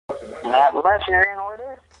Not much here in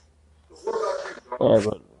order. Yeah,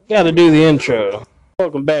 but gotta do the intro.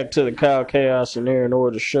 Welcome back to the Kyle Chaos and Aaron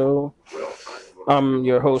Order show. I'm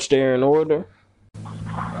your host, Aaron Order.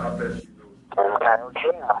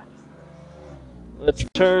 Okay. Let's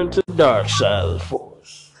return to the dark side of the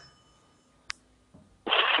force.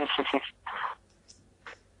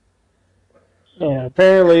 Yeah,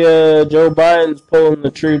 apparently, Joe Biden's pulling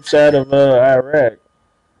the troops out of Iraq.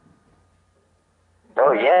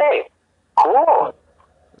 Oh, yay. Cool.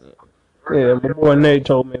 Yeah, my boy Nate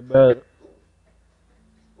told me about it.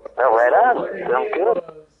 Oh, right on. Sounds good.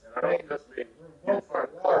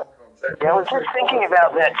 Yeah, I was just thinking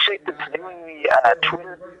about that chick that's doing the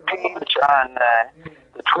Twitter page on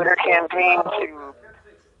the Twitter campaign to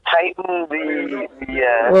tighten the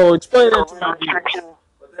Well, explain it to COVID me. restriction.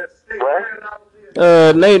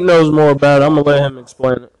 What? Nate knows more about it. I'm gonna let him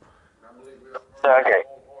explain it. Okay.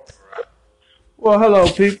 Well, hello,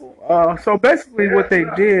 people. So basically, what they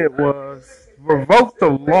did was revoke the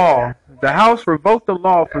law. The House revoked the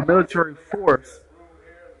law for military force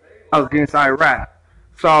against Iraq.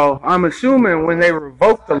 So I'm assuming when they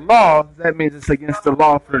revoke the law, that means it's against the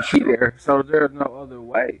law for to be there. So there's no other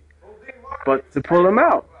way but to pull them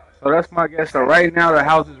out. So that's my guess. So right now, the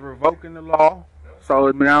House is revoking the law. So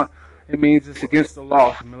it means it's against the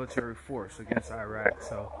law for military force against Iraq.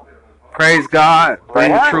 So praise God,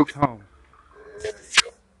 bring the troops home.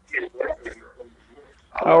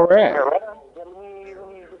 All right.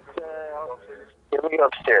 Let me go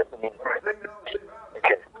upstairs. Okay.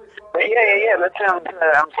 But yeah. That sounds.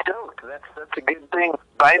 I'm stoked. That's a good thing.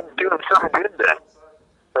 Biden's doing something good then.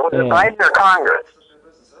 So was it Biden or Congress?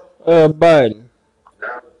 Biden.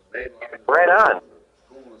 Right on.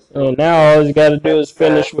 And now all he's got to do is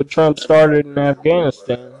finish what Trump started in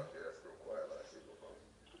Afghanistan.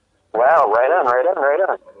 Wow, right on.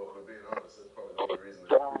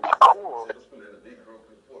 Cool.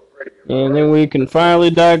 And then we can finally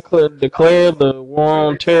declare the war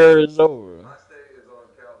on terror is over.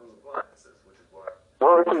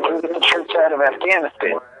 Well, we can get the troops out of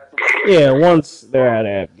Afghanistan. Yeah, once they're out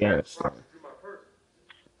of Afghanistan.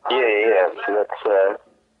 Yeah. So that's,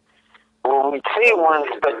 well, we'd say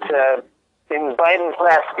once, but in Biden's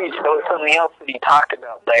last speech, there was something else that he talked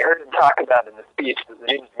about. That I heard him talk about in the speech that they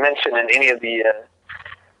didn't mention in any of the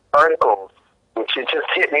articles, which it just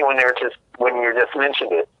hit me when you just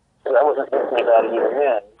mentioned it. Because I wasn't thinking about it even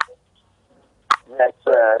then. That's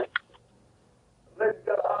the Very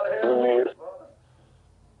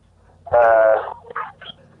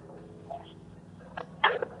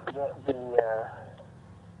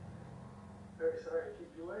sorry to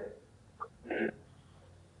keep you waiting.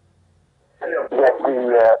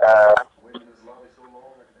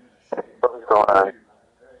 what was going on?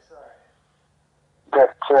 Very sorry. That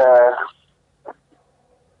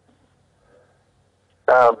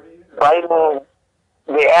Biden,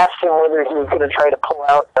 they asked him whether he was going to try to pull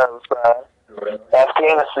out of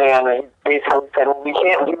Afghanistan, and he basically said, well, we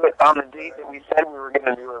can't do it on the date that we said we were going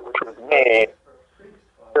to do it, which was May.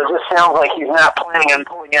 So it just sounds like he's not planning on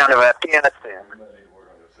pulling out of Afghanistan.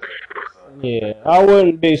 Yeah, I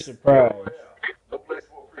wouldn't be surprised. But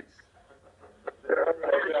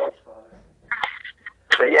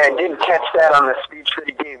yeah, I did catch that on the speech that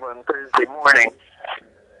he gave on Thursday morning.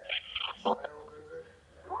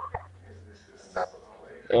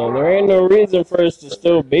 And there ain't no reason for us to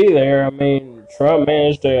still be there. I mean, Trump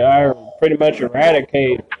managed to pretty much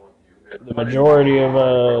eradicate the majority of,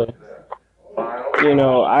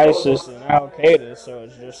 ISIS and Al-Qaeda. So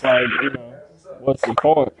it's just like, what's the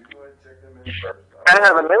point? I don't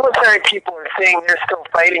know, the military people are saying they're still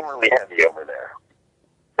fighting really heavy over there.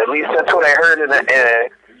 At least that's what I heard in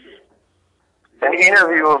an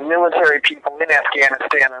interview of military people in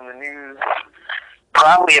Afghanistan on the news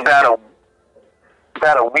probably about a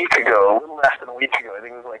week ago, a little less than a week ago. I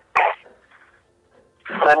think it was like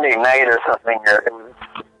Sunday night or something. Or it was.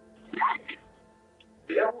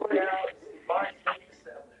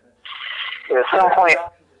 At some point,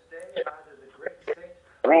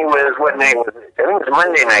 I think it was, what night was it? I think it was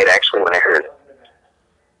Monday night actually when I heard it.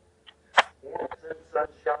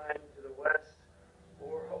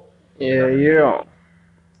 Yeah.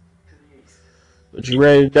 But you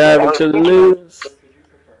ready to dive into the news?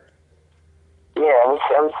 Yeah,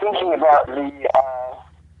 I was thinking about the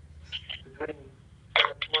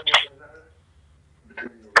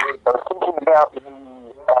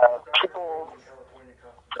people,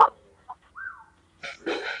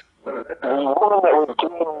 the woman that was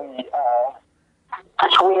doing the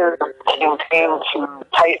Twitter campaign to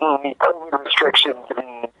tighten the COVID restrictions in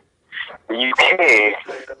the UK,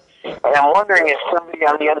 and I'm wondering if somebody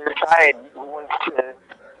on the other side wants to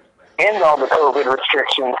and all the COVID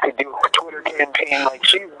restrictions could do a Twitter campaign like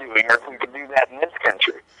she's doing, or if we could do that in this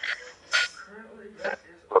country.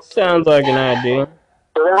 Sounds like an idea.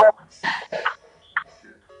 So they're like,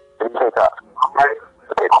 take off. Okay,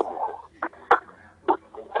 cool.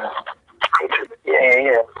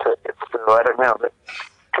 Yeah. So I don't know, but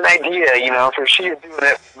it's an idea, you know. If she's doing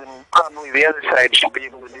it, then probably the other side should be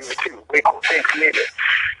able to do it too. Wait, thanks, maybe.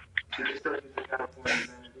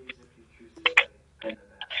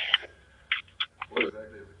 What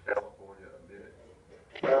exactly is California amendment?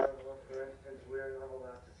 Well, for instance, we're not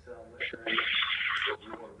allowed to sell liquor. If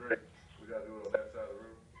we want to drink, we got to do it on that side of the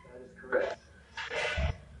room? That is correct.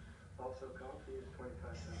 Also, coffee is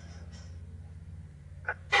 25 cents.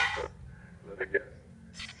 Let me guess.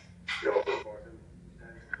 You also bartend?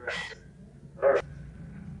 That is correct.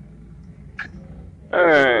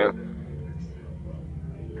 Alright.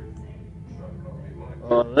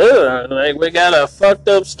 Well, like we got a fucked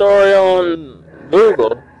up story on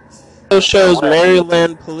Google. It shows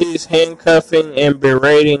Maryland police handcuffing and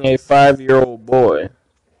berating a 5-year-old boy.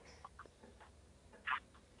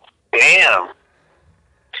 Damn.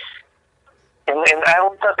 And I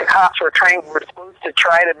always thought the cops were supposed to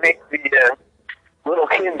try to make the little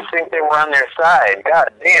kids think they were on their side.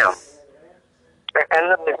 God damn.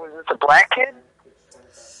 And then, like, was this a black kid?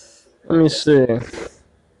 Let me see.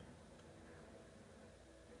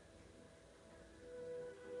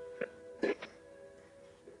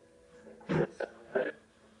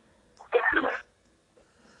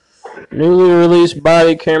 Newly released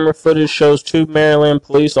body camera footage shows 2 Maryland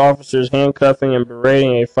police officers handcuffing and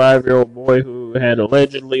berating a 5-year-old boy who had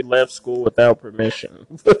allegedly left school without permission.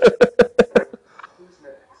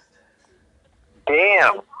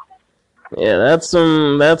 Damn. Yeah, that's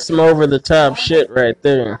some over the top shit right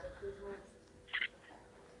there.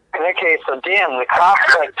 Okay, so damn, the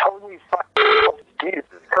cops like totally fucking Jesus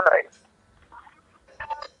Christ.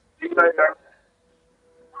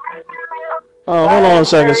 Oh, hold on a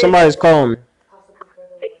second. Somebody's calling me.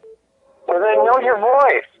 Well, they know your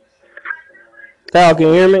voice. Kyle, can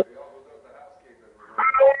you hear me?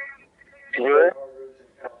 You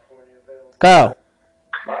Kyle.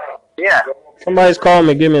 Yeah. Somebody's calling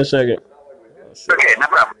me. Give me a second. Okay, no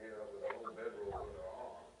problem.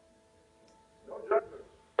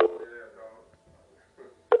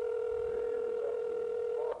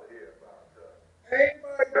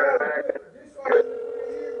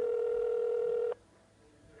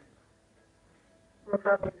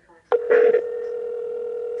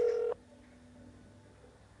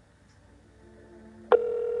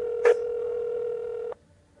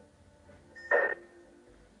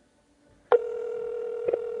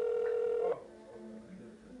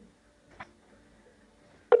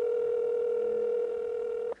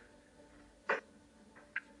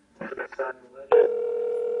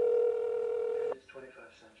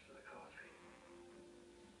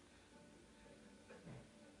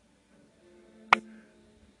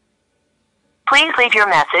 Please leave your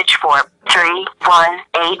message for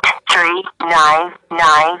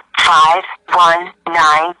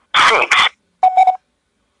 318-399-5196.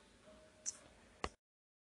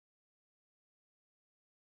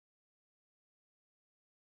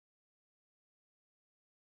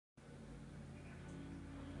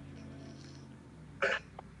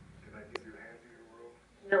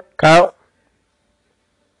 Kyle?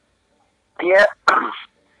 Yeah.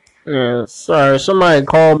 Yeah, sorry. Somebody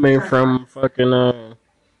called me from fucking a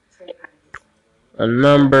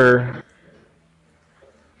number.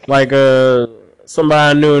 Like somebody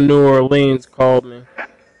I knew in New Orleans called me.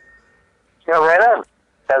 Yeah, right on.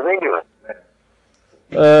 How's they doing?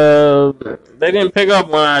 They didn't pick up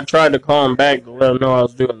when I tried to call them back to let them know I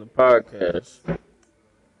was doing the podcast.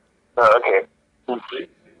 Oh, okay. We'll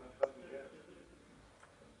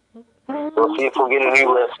see if we'll get a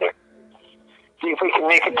new listener. See if we can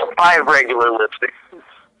make it to 5 regular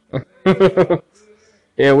listeners.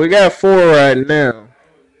 Yeah, we got 4 right now.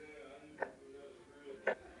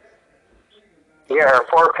 Yeah, our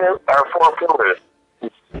four pillars.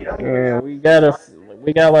 Yeah, we got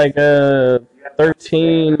like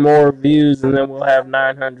 13 more views, and then we'll have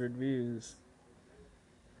 900 views.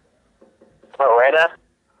 Oh, right on.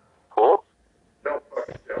 Cool.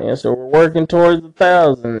 Yeah, so we're working towards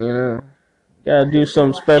 1,000. You know, gotta do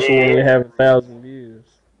something special when we have 1,000 views.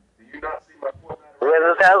 We have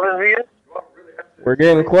 1,000 views? We're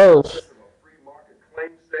getting close.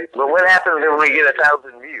 But what happens when we get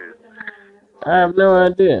 1,000 views? I have no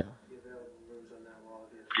idea.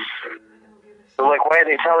 So, like, why are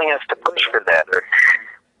they telling us to push for that? Or...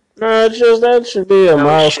 No, it's just that should be a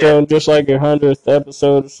milestone, just like your 100th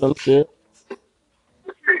episode or some shit.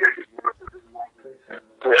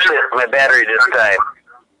 Yeah, Oh shit, my battery just died.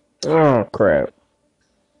 Oh, crap.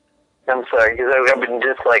 I'm sorry, because I've been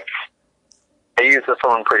just like, I use the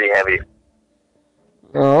phone pretty heavy.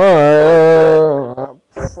 Alright,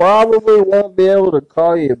 I probably won't be able to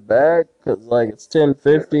call you back, because, like, it's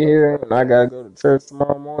 10:50 here, and I gotta go to church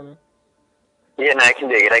tomorrow morning. Yeah, no, I can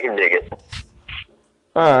dig it.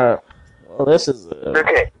 Alright. Well, this is,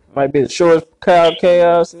 Okay. might be the shortest Kyle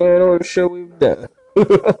Chaos and Aaron Order show we've done.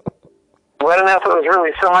 Well, I don't know if it was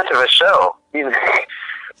really so much of a show. I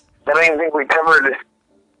don't even think we covered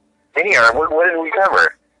any of it. What did we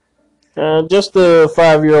cover? Just the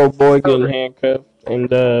 5-year-old boy getting handcuffed, and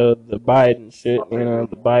the Biden shit,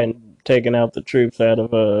 the Biden taking out the troops out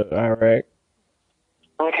of Iraq.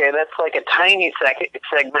 Okay, that's like a tiny segment.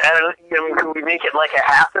 I don't know, can we make it like a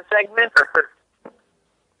half a segment? Or?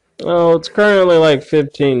 Oh, it's currently like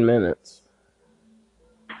 15 minutes.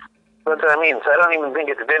 That's what I mean, so I don't even think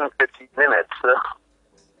it's been 15 minutes. So.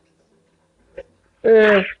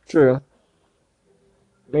 Yeah, true.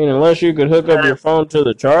 I mean, unless you could hook up your phone to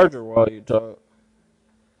the charger while you talk.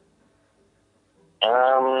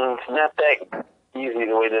 It's not that easy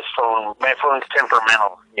the way my phone's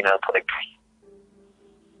temperamental, it's like,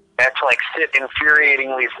 I have to like sit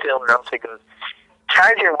infuriatingly still or else it goes,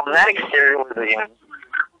 charger will not accept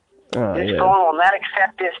this phone will not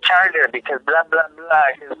accept this charger because blah, blah,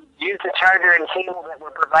 blah. Use the charger and cable that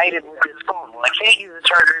were provided with this phone. Well, I can't use the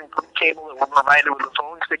charger and cable that were provided with the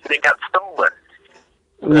phone because they got stolen.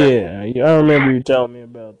 Yeah, I remember you telling me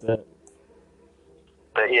about that.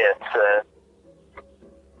 But yeah,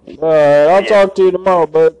 it's, Alright, I'll talk to you tomorrow,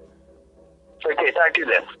 bud. Okay, talk to you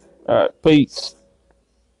then. Alright, peace.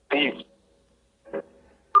 Peace.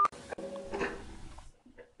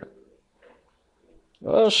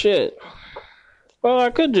 Well, shit. Well, I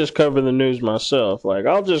could just cover the news myself. Like,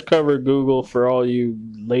 I'll just cover Google for all you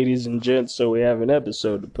ladies and gents so we have an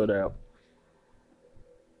episode to put out.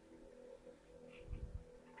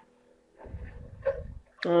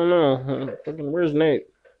 I don't know. Fucking, where's Nate?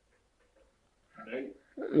 Nate?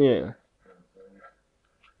 Yeah.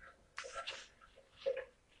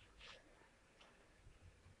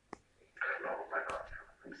 Oh my God.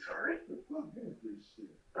 I'm sorry.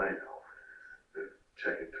 I know.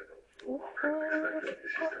 Check it to the floor.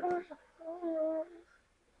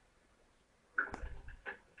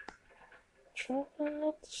 Traveling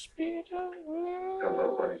at the speed of light. Hello,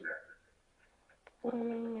 buddy.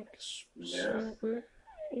 Yes.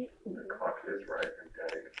 The clock is right and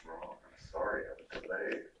Daddy is wrong. I'm sorry I was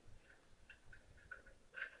delayed.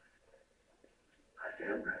 I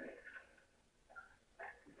am ready.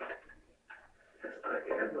 Yes, I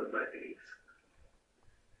am with my knees.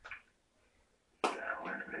 Now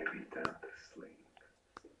and maybe down to sleep.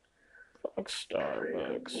 Fuck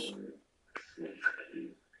Starbucks. If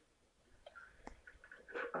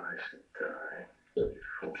I should die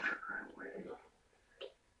before I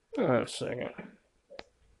wake. One second.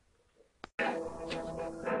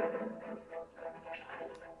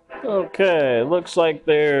 Okay, looks like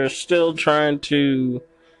they're still trying to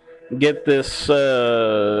get this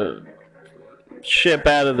ship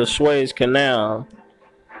out of the Suez Canal.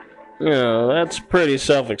 That's pretty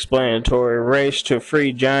self-explanatory. Race to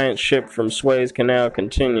free giant ship from Suez Canal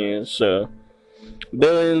continues, so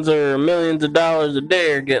billions or millions of dollars a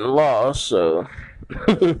day are getting lost, so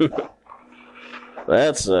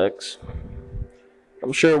that sucks.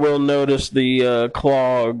 I'm sure we'll notice the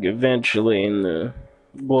clog eventually in the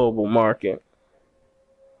global market.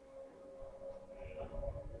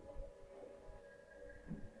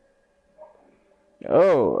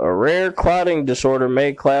 Oh, a rare clotting disorder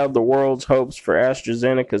may cloud the world's hopes for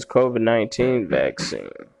AstraZeneca's COVID-19 vaccine.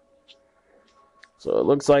 So it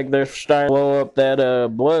looks like they're starting to blow up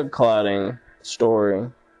that blood clotting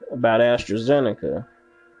story about AstraZeneca.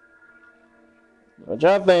 Which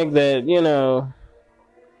I think that,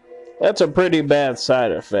 that's a pretty bad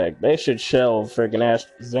side effect. They should shelve freaking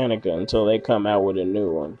AstraZeneca until they come out with a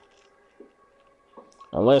new one.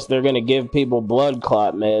 Unless they're going to give people blood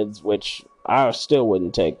clot meds, which I still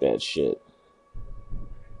wouldn't take that shit.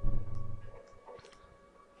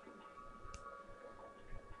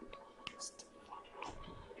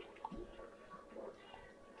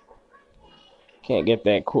 Can't get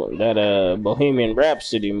that Bohemian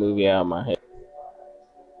Rhapsody movie out of my head.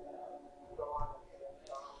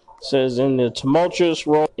 It says in the tumultuous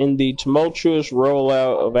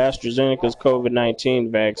rollout of AstraZeneca's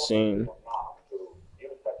COVID-19 vaccine,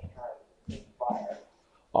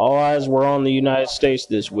 all eyes were on the United States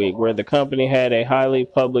this week, where the company had a highly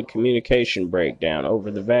public communication breakdown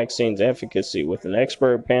over the vaccine's efficacy with an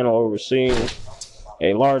expert panel overseeing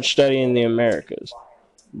a large study in the Americas.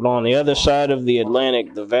 But on the other side of the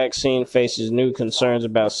Atlantic, the vaccine faces new concerns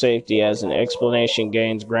about safety as an explanation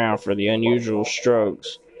gains ground for the unusual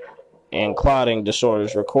strokes and clotting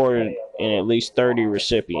disorders recorded in at least 30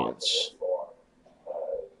 recipients.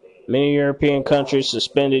 Many European countries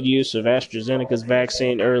suspended use of AstraZeneca's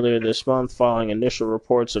vaccine earlier this month following initial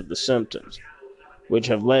reports of the symptoms, which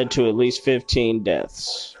have led to at least 15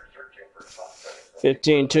 deaths.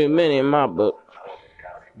 15 too many in my book.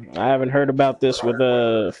 I haven't heard about this with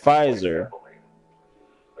Pfizer.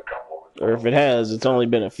 Or if it has, it's only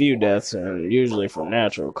been a few deaths, and usually from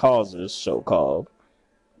natural causes, so-called.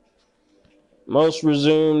 Most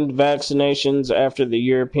resumed vaccinations after the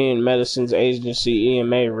European Medicines Agency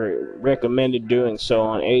EMA recommended doing so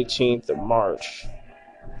on 18th of March,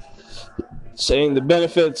 saying the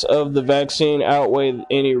benefits of the vaccine outweigh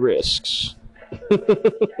any risks.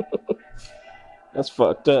 That's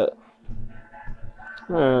fucked up.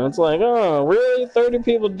 It's like, oh, really? 30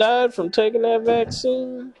 people died from taking that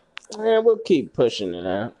vaccine? We'll keep pushing it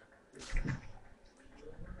out.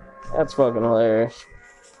 That's fucking hilarious.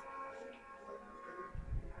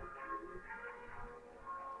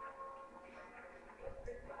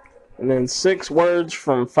 And then 6 words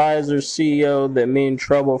from Pfizer's CEO that mean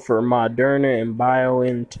trouble for Moderna and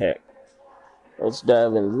BioNTech. Let's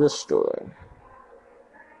dive into this story.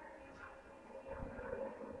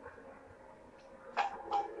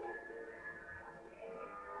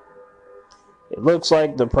 It looks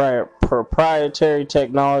like the proprietary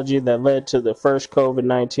technology that led to the first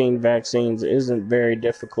COVID-19 vaccines isn't very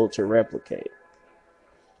difficult to replicate.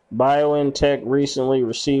 BioNTech recently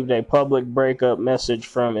received a public breakup message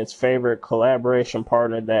from its favorite collaboration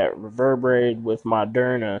partner that reverberated with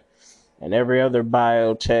Moderna and every other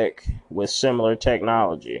biotech with similar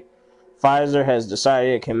technology. Pfizer has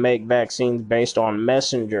decided it can make vaccines based on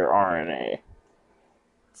messenger RNA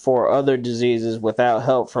for other diseases without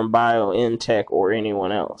help from BioNTech or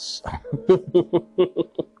anyone else.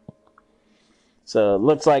 So it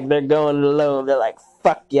looks like they're going it alone. They're like,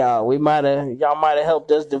 fuck y'all. Y'all might have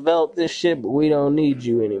helped us develop this shit, but we don't need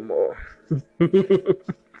you anymore.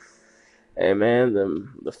 Hey man,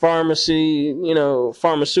 the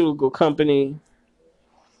pharmaceutical company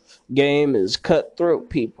game is cutthroat,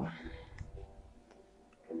 people.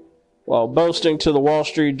 While boasting to the Wall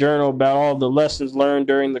Street Journal about all the lessons learned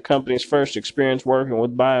during the company's first experience working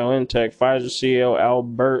with BioNTech, Pfizer CEO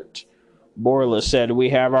Albert Bourla said, "We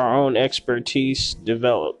have our own expertise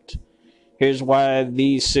developed. Here's why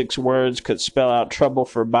these 6 words could spell out trouble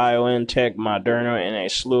for BioNTech, Moderna, and a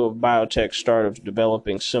slew of biotech startups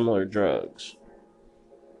developing similar drugs.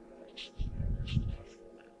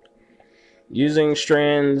 Using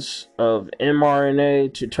strands of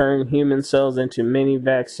mRNA to turn human cells into mini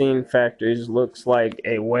vaccine factories looks like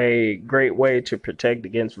a great way to protect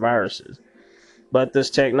against viruses. But this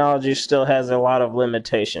technology still has a lot of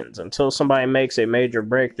limitations. Until somebody makes a major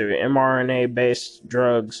breakthrough, mRNA-based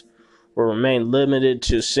drugs will remain limited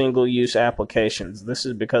to single-use applications. This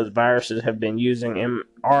is because viruses have been using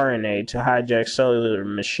mRNA to hijack cellular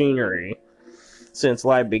machinery since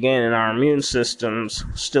life began, and our immune systems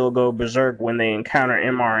still go berserk when they encounter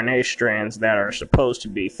mRNA strands that are supposed to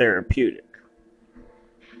be therapeutic."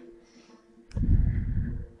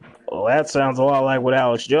 Well, that sounds a lot like what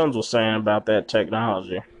Alex Jones was saying about that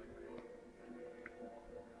technology.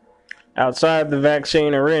 Outside the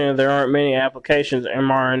vaccine arena, there aren't many applications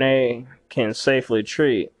mRNA can safely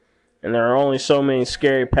treat, and there are only so many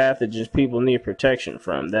scary pathogens people need protection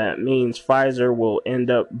from. That means Pfizer will end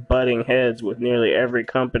up butting heads with nearly every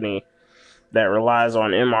company that relies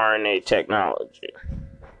on mRNA technology.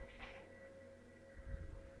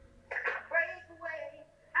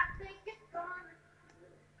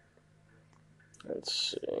 Let's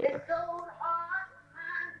see.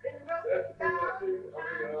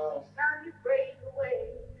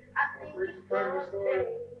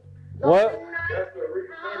 What?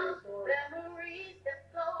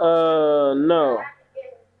 No.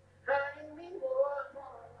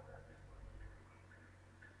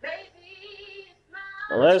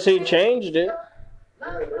 Unless he changed it.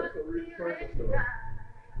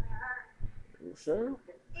 You sure?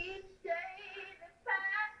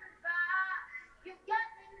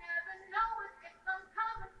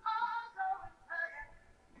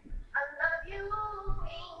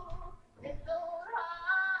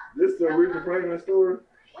 This the Aretha Franklin story?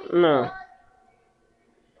 No.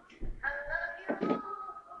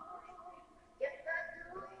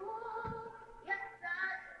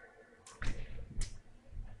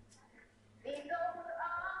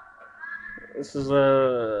 This is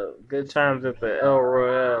Good Times at the El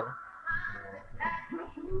Royale.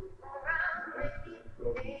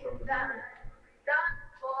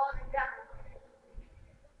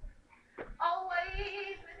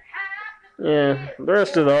 Yeah, the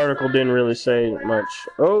rest of the article didn't really say much.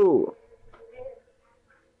 Oh,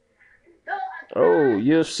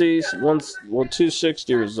 UFC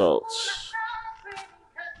 260 results.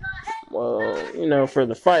 Well, you know, for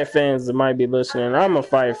the fight fans that might be listening, I'm a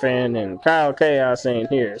fight fan, and Kyle Chaos ain't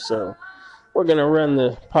here, so we're gonna run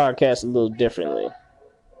the podcast a little differently.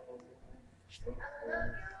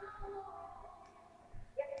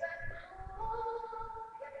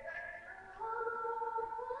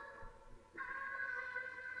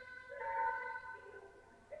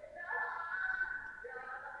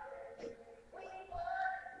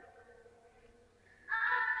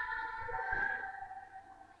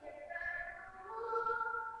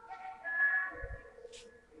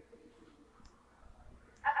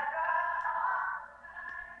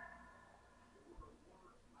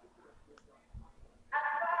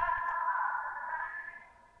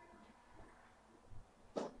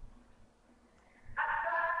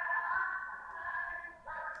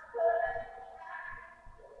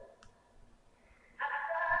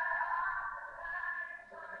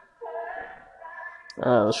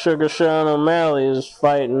 Sugar Sean O'Malley is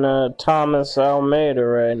fighting Thomas Almeida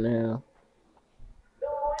right now.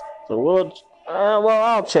 So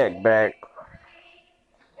I'll check back.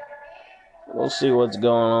 We'll see what's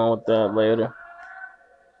going on with that later.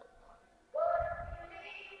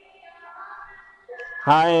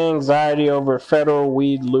 High anxiety over federal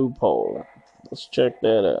weed loophole. Let's check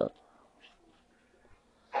that out.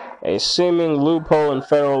 A seeming loophole in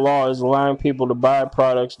federal law is allowing people to buy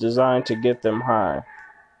products designed to get them high.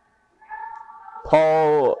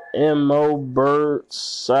 Paul M.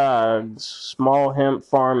 Birdsag's small hemp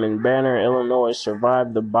farm in Banner, Illinois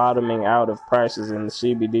survived the bottoming out of prices in the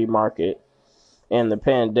CBD market and the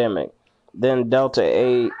pandemic. Then Delta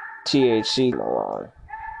 8 THC came along.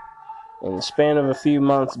 In the span of a few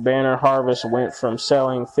months, Banner Harvest went from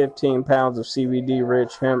selling 15 pounds of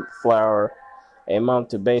CBD-rich hemp flower a month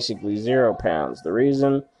to basically 0 pounds. The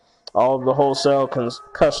reason? All of the wholesale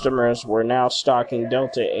customers were now stocking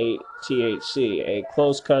Delta 8 THC, a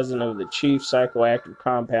close cousin of the chief psychoactive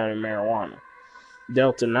compound in marijuana,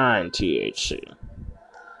 Delta 9 THC.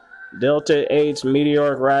 Delta 8's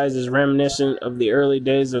meteoric rise is reminiscent of the early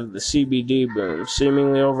days of the CBD boom.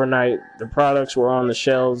 Seemingly overnight, the products were on the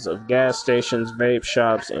shelves of gas stations, vape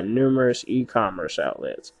shops, and numerous e-commerce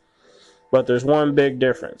outlets. But there's one big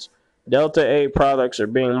difference. Delta 8 products are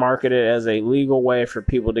being marketed as a legal way for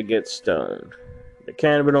people to get stoned. The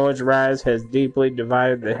cannabinoids rise has deeply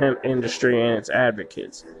divided the hemp industry and its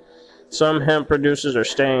advocates. Some hemp producers are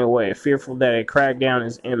staying away, fearful that a crackdown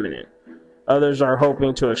is imminent. Others are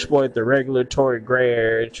hoping to exploit the regulatory gray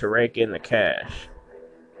area to rake in the cash.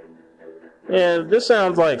 Yeah, this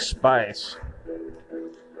sounds like Spice.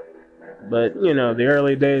 But, you know, the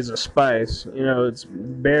early days of Spice, you know, it's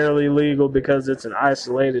barely legal because it's an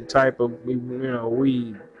isolated type of, you know,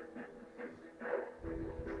 weed.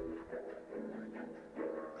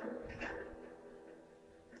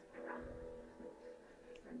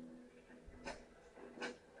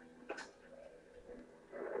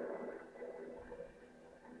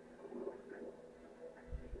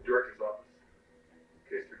 Director's office,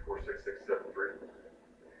 case 346673.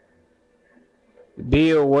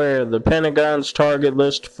 Be aware, the Pentagon's target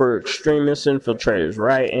list for extremist infiltrators,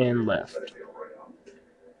 right and left.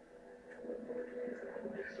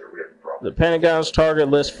 The Pentagon's target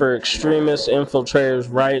list for extremist infiltrators,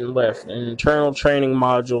 right and left. An internal training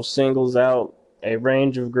module singles out a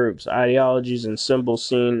range of groups, ideologies, and symbols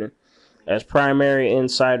seen as primary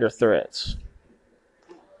insider threats.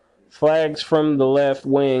 Flags from the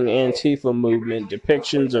left-wing Antifa movement,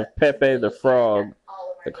 depictions of Pepe the Frog,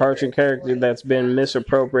 the cartoon character that's been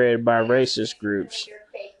misappropriated by racist groups,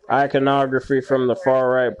 iconography from the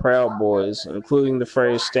far-right Proud Boys, including the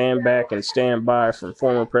phrase "stand back and stand by" from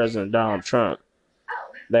former President Donald Trump.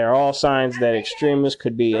 They are all signs that extremists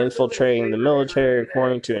could be infiltrating the military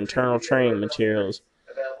according to internal training materials.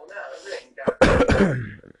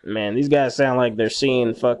 Man, these guys sound like they're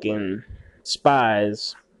seeing fucking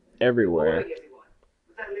spies everywhere.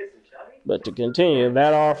 But to continue,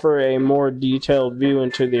 that offer a more detailed view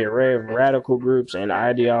into the array of radical groups and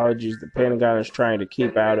ideologies the Pentagon is trying to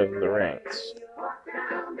keep out of the ranks.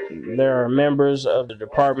 There are members of the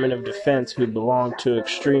Department of Defense who belong to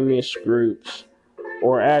extremist groups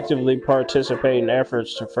or actively participate in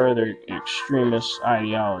efforts to further extremist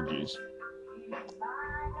ideologies.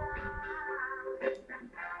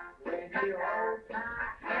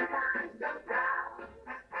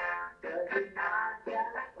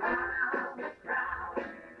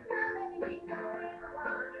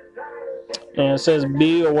 And it says,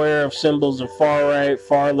 be aware of symbols of far-right,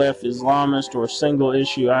 far-left Islamist, or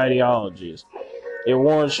single-issue ideologies. It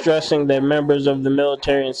warns, stressing that members of the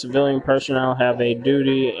military and civilian personnel have a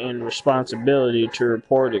duty and responsibility to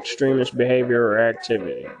report extremist behavior or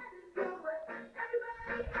activity.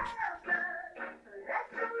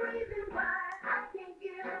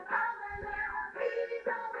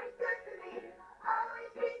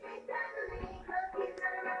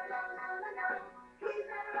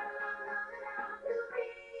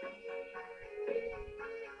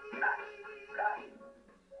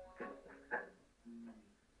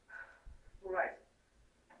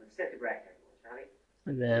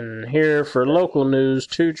 And then here for local news,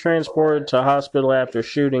 2 transported to hospital after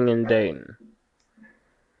shooting in Dayton.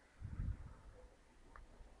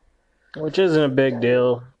 Which isn't a big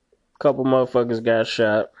deal. A couple motherfuckers got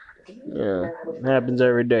shot. Yeah, it happens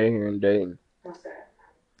every day here in Dayton.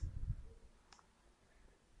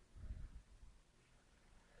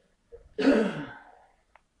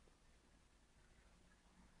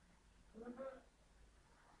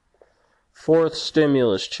 Fourth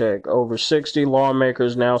stimulus check. Over 60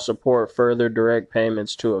 lawmakers now support further direct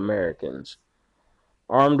payments to Americans.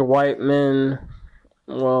 Armed white men,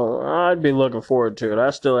 well, I'd be looking forward to it. I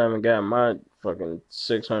still haven't got my fucking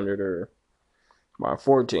 600 or my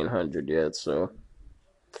 1400 yet, so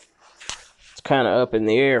it's kind of up in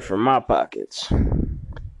the air for my pockets.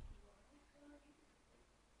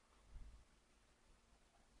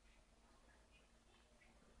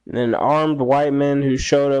 And then armed white men who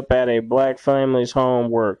showed up at a black family's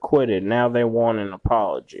home were acquitted. Now they want an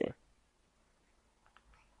apology.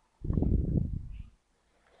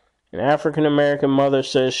 An African-American mother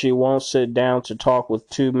says she won't sit down to talk with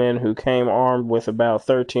 2 men who came armed with about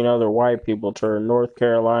 13 other white people to her North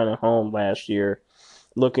Carolina home last year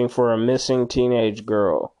looking for a missing teenage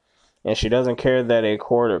girl, and she doesn't care that a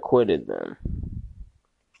court acquitted them.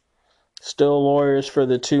 Still, lawyers for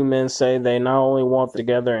the 2 men say they not only want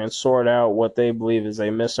together and sort out what they believe is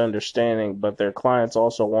a misunderstanding, but their clients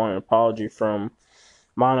also want an apology from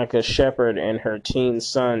Monica Shepard and her teen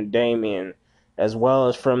son Damien, as well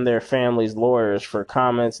as from their family's lawyers for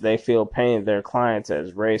comments they feel painted their clients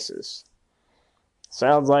as racist.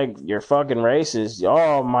 Sounds like you're fucking racist.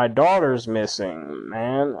 Oh, my daughter's missing,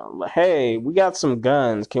 man. Hey, we got some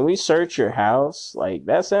guns. Can we search your house? Like,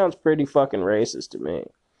 that sounds pretty fucking racist to me.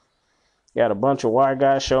 Got a bunch of white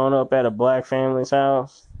guys showing up at a black family's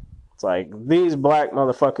house. It's like, these black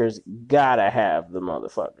motherfuckers gotta have the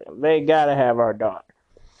motherfucker. They gotta have our daughter.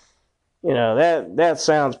 You know, that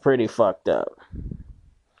sounds pretty fucked up.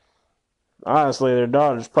 Honestly, their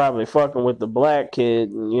daughter's probably fucking with the black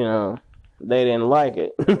kid, and, you know, they didn't like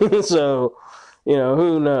it. So, you know,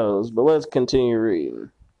 who knows? But let's continue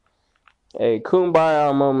reading. A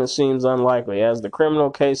kumbaya moment seems unlikely as the criminal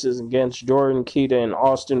cases against Jordan, Keita, and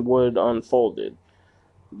Austin Wood unfolded.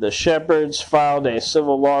 The Shepards filed a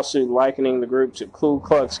civil lawsuit likening the group to Ku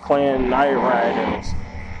Klux Klan night riders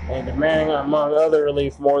and demanding, among other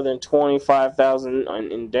relief, more than $25,000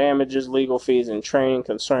 in damages, legal fees, and training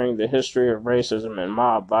concerning the history of racism and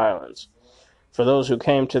mob violence for those who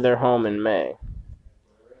came to their home in May.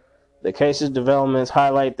 The case's developments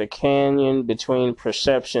highlight the canyon between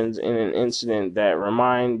perceptions in an incident that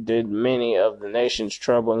reminded many of the nation's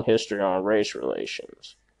troubling history on race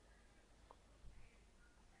relations.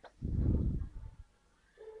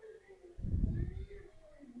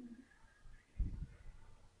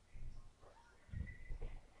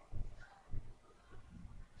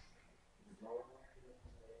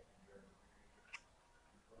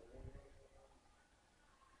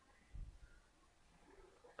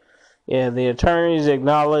 Yeah, the attorneys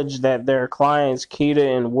acknowledged that their clients,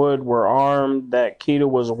 Keita and Wood, were armed, that Keita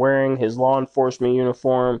was wearing his law enforcement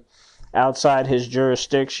uniform outside his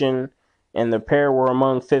jurisdiction, and the pair were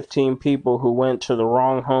among 15 people who went to the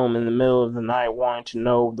wrong home in the middle of the night wanting to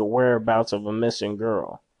know the whereabouts of a missing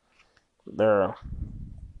girl.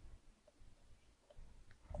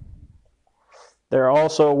 They're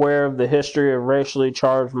also aware of the history of racially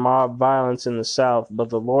charged mob violence in the South, but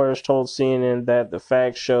the lawyers told CNN that the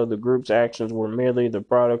facts show the group's actions were merely the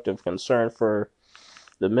product of concern for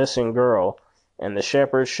the missing girl, and the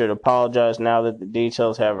Shepards should apologize now that the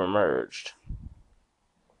details have emerged.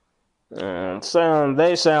 They sound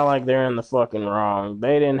like they're in the fucking wrong.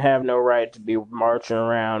 They didn't have no right to be marching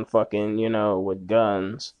around fucking, you know, with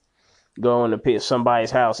guns, going to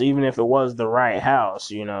somebody's house, even if it was the right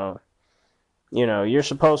house, you know. You know, you're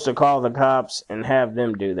supposed to call the cops and have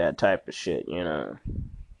them do that type of shit, you know.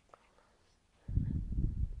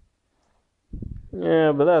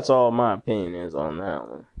 Yeah, but that's all my opinion is on that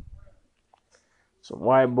one. Some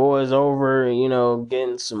white boys over,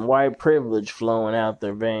 getting some white privilege flowing out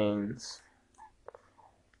their veins.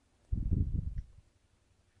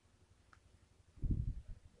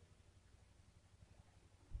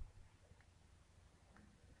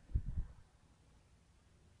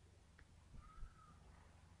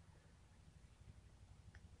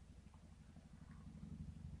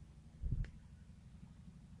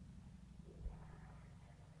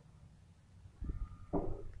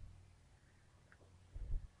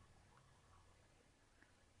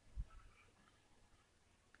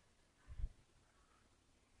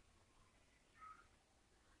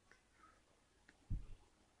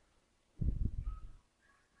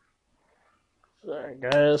 Sorry,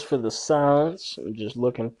 guys, for the silence. I'm just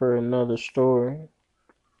looking for another story.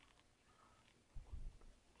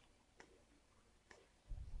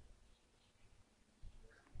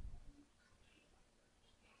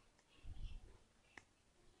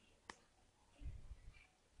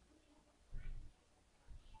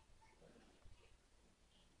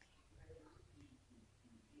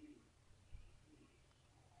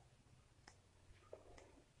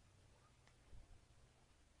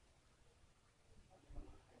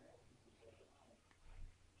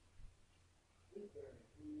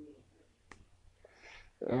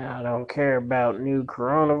 I don't care about new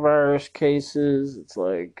coronavirus cases. It's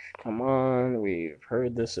like, come on, we've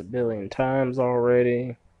heard this a billion times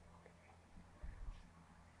already.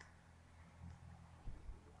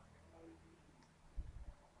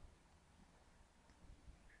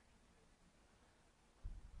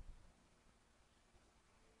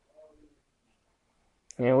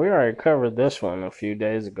 Yeah, we already covered this one a few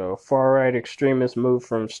days ago. Far-right extremists move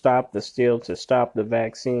from stop the steal to stop the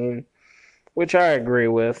vaccine, which I agree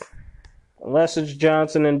with. Unless it's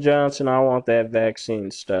Johnson & Johnson, I want that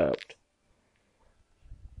vaccine stopped.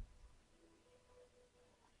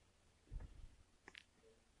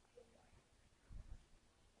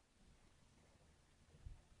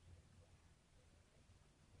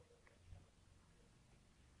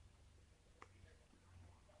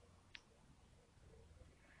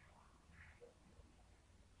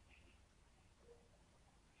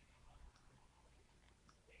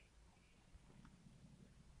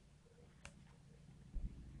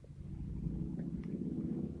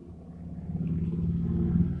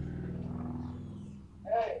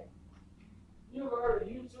 Hey, you ever heard of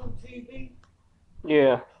YouTube TV?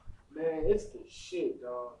 Yeah. Man, it's the shit,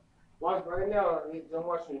 dog. Watch right now. I'm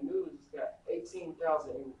watching the news. It's got 18,000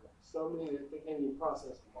 immigrants. So many that they can't even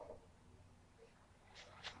process them all.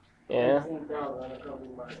 Yeah. 18,000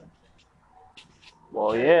 unaccompanied minors.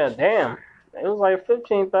 Well, yeah, damn. It was like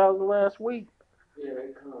 15,000 last week. Yeah,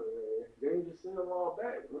 they come. They just send them all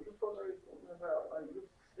back. What the fuck are they thinking about? Like, just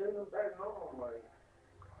send them back home. Like,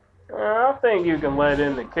 I think you can let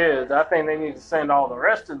in the kids. I think they need to send all the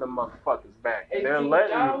rest of the motherfuckers back. They're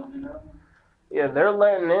letting, they're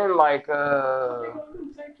letting in like what they gonna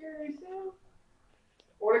do? Take care of themselves?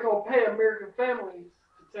 Or they gonna pay American families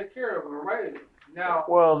to take care of them and raise them? Now,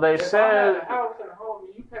 well, they if I said had a house and a home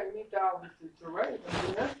and you pay me thousands to raise them,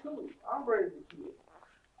 then that's cool. I'll raise the kids.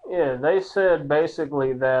 yeah, they said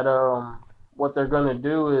basically that what they're gonna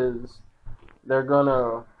do is they're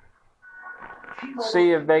gonna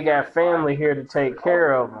see if they got family here to take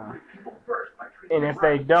care of them, and if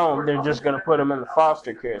they don't, they're just gonna put them in the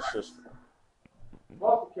foster care system.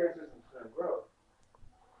 Foster care system's gonna grow.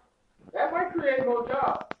 That might create more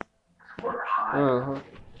jobs. Were high. Mm-hmm.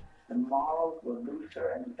 The morals were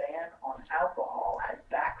looser, and the ban on alcohol had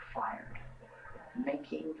backfired,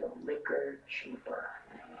 making the liquor cheaper.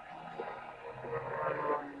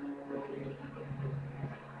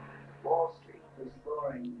 Wall Street was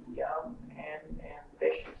growing young and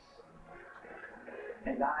ambitious,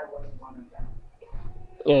 and I was one of them.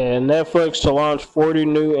 Yeah, Netflix to launch 40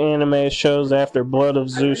 new anime shows after Blood of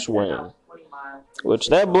Zeus win. Which,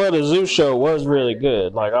 that Blood of Zeus show was really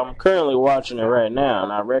good. Like, I'm currently watching it right now,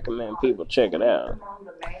 and I recommend people check it out.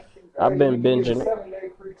 I've been binging it.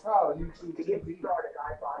 To get started,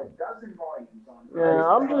 I bought a dozen volumes on Yeah,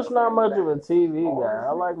 I'm just not much of a TV guy.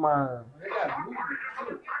 I like my...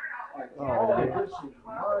 All of this shit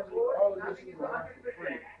is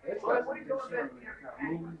free. It's like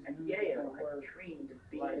and Yale had dreamed of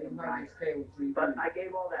being a writer. But I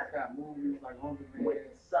gave all that with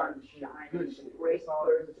the sun shining, the great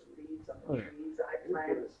birds leaves on the trees. I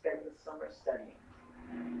planned to spend the summer studying.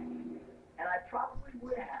 And I probably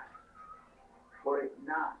would have, were it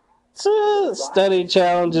not. Study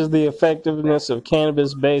challenges the effectiveness of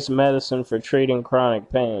cannabis-based medicine for treating chronic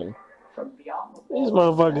pain. These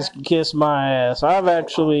motherfuckers can kiss my ass. I've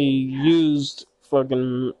actually used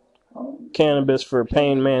fucking cannabis for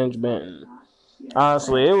pain management.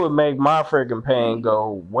 Honestly, it would make my freaking pain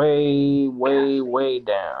go way, way, way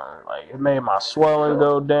down. Like, it made my swelling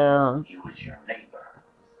go down.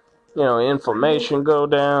 You know, inflammation go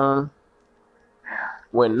down.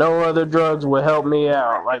 When no other drugs would help me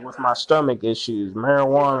out, like with my stomach issues,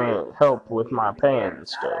 marijuana helped with my pain and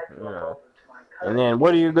stuff, you know. And then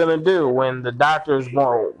what are you going to do when the doctors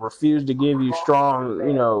won't refuse to give you strong,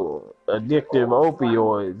 you know, addictive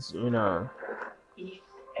opioids, you know?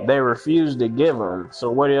 They refuse to give them. So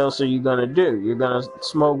what else are you going to do? You're going to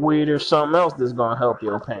smoke weed or something else that's going to help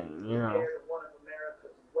your pain, you know?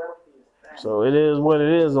 So it is what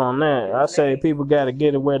it is on that. I say people got to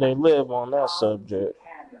get it where they live on that subject.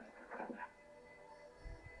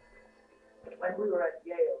 When we were at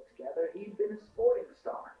Yale together, he'd been a sporting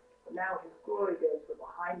star. But now his glory days were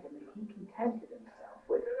behind him, and he contented himself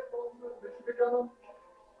with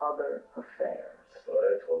other affairs. So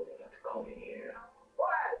I told you not to call me here.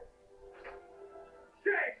 What?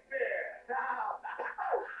 Shakespeare!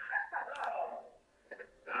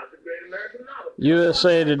 That's a great American novel.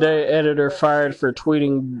 USA Today editor fired for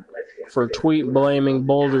tweet blaming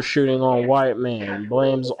Boulder shooting on white man.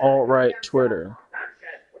 Blames alt-right Twitter.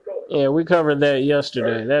 Yeah, we covered that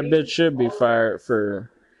yesterday. That bitch should be fired for,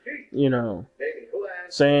 you know,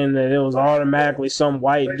 saying that it was automatically some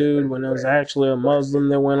white dude when it was actually a Muslim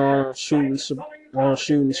that went on a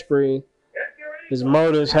shooting spree. His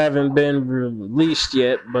motives haven't been released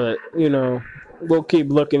yet, but, you know, we'll keep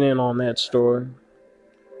looking in on that story.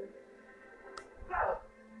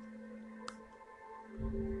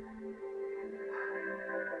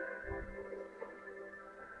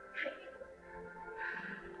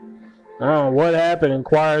 Oh, what happened?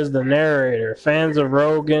 Inquires the narrator. Fans of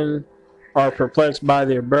Rogan are perplexed by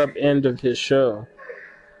the abrupt end of his show.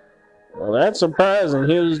 Well, that's surprising.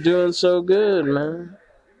 He was doing so good, man.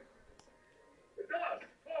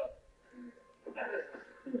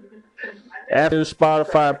 After the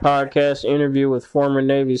Spotify podcast interview with former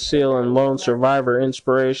Navy SEAL and lone survivor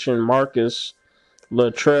inspiration Marcus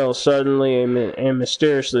Luttrell suddenly and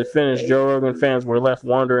mysteriously finished, Joe Rogan fans were left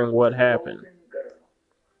wondering what happened.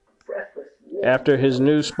 After his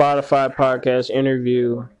new Spotify podcast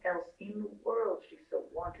interview,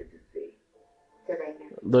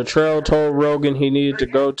 Luttrell told Rogan he needed to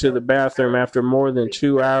go to the bathroom after more than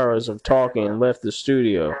 2 hours of talking and left the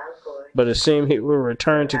studio. But it seemed he would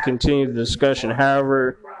return to continue the discussion.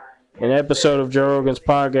 However, an episode of Joe Rogan's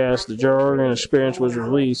podcast, The Joe Rogan Experience, was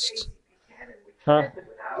released. Huh?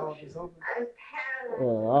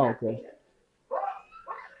 Oh, okay.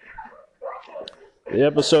 The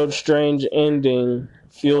episode's strange ending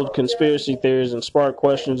fueled conspiracy theories and sparked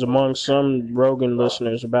questions among some Rogan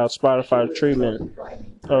listeners about Spotify's treatment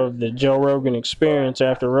of the Joe Rogan Experience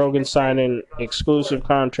after Rogan signed an exclusive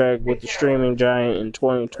contract with the streaming giant in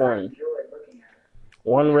 2020.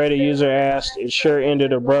 One Reddit user asked, "It sure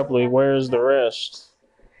ended abruptly. Where's the rest?"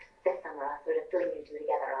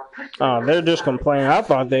 Oh, they're just complaining. I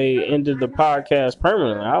thought they ended the podcast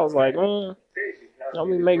permanently. I was like, man, don't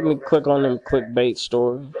be making me click on them clickbait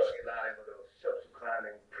stories.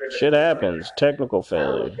 Shit happens. Technical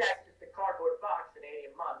failures.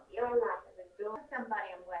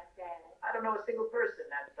 I don't know a single person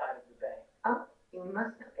that side of the bay. Oh, you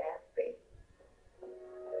must know Gatsby.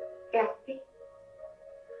 Gatsby?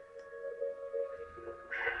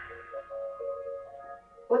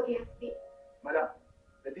 What Gatsby? Madame,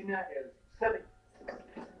 the dinner is serving.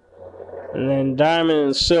 And then Diamond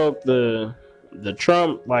and Silk, the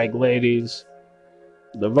Trump ladies,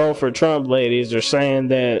 the vote for Trump ladies, are saying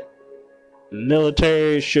that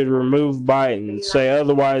military should remove Biden, say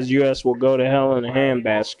otherwise U.S. will go to hell in a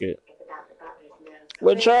handbasket.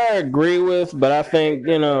 Which I agree with, but I think,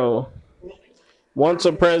 you know, once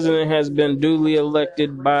a president has been duly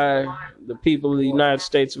elected by the people of the United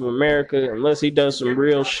States of America, unless he does some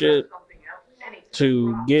real shit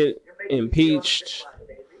to get impeached,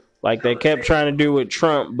 like they kept trying to do with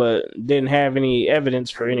Trump, but didn't have any evidence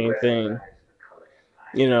for anything.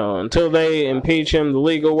 You know, until they impeach him the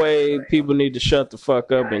legal way, people need to shut the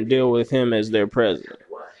fuck up and deal with him as their president.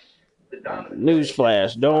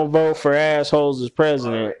 Newsflash, don't vote for assholes as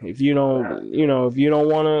president. If you don't, if you don't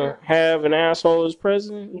want to have an asshole as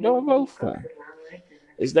president, don't vote for him.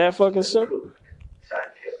 It's that fucking simple.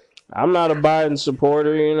 I'm not a Biden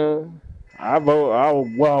supporter, you know. I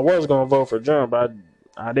was going to vote for Trump.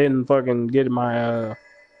 I didn't fucking get my,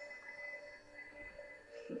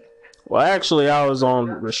 well, actually, I was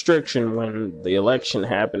on restriction when the election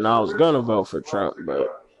happened. I was going to vote for Trump,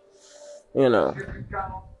 but, you know,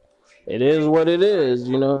 it is what it is,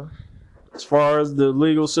 you know. As far as the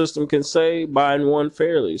legal system can say, Biden won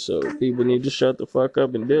fairly, so people need to shut the fuck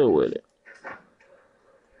up and deal with it.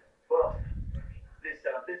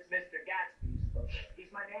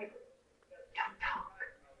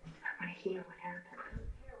 hear what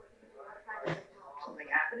happened. Something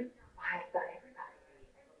happening? Why is that everybody?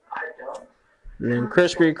 I don't. And then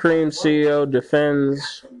Krispy Kreme CEO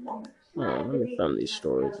defends. Oh, let me thumb these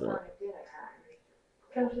stories up.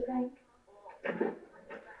 Don't you think?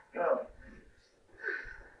 No.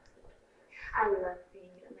 I love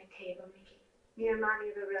seeing you at my table, Mickey. You remind me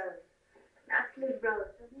of a rose. An absolute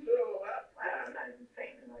rose, doesn't it? Oh, I'm not even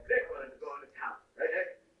saying it. Like Nick wanted to go into town. Right,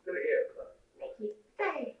 Nick? Go to here, club. Mickey,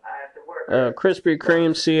 stay. I have to work. Krispy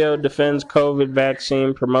Kreme CEO defends COVID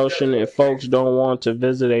vaccine promotion. If folks don't want to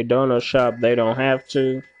visit a donut shop, they don't have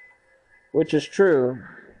to. Which is true.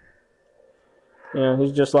 You know,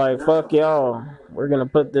 he's just like, fuck y'all. We're going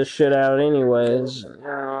to put this shit out anyways.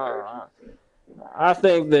 I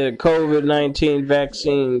think that COVID-19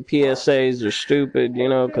 vaccine PSAs are stupid, you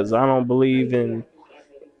know, because I don't believe in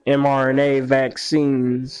mRNA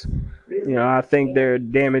vaccines. You know, I think they're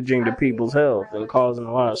damaging to people's health and causing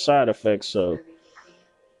a lot of side effects. So,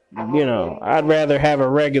 you know, I'd rather have a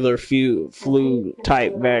regular flu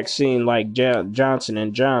type vaccine like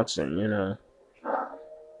Johnson & Johnson, you know.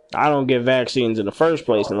 I don't get vaccines in the first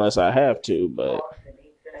place unless I have to, but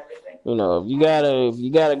you know, if you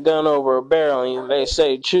got a gun over a barrel and they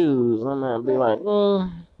say choose, I'm gonna be like,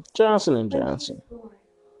 Johnson & Johnson.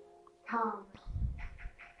 Tom.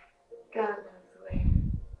 God knows where.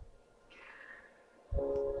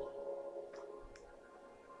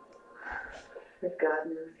 But God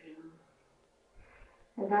knows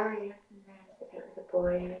who. And I asked the nurse if it was a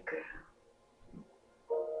boy and a girl.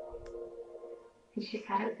 And she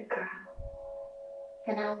said it was a girl.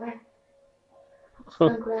 And I left.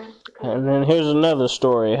 I'm glad it's a girl. And then here's another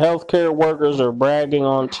story. Healthcare workers are bragging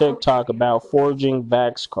on TikTok about forging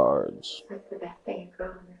Vax cards. That's the best thing a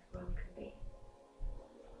girl in this world can be.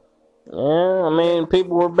 Yeah, I mean,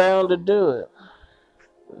 people were bound to do it.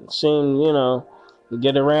 It seemed, you know,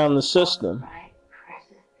 get around the system. Right,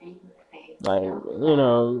 precious things fade. Like, you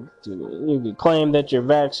know, you could claim that you're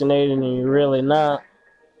vaccinated and you're really not.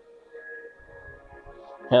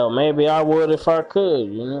 Hell, maybe I would if I could,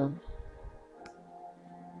 you know.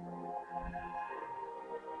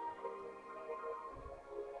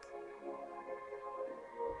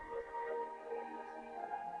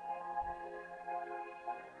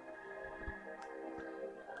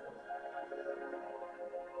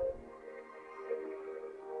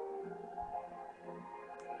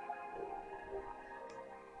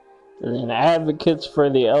 And advocates for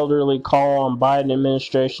the elderly call on Biden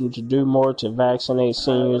administration to do more to vaccinate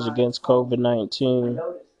seniors against COVID-19.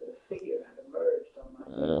 Hey,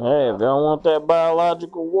 if they don't want that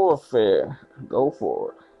biological warfare, go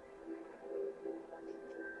for it.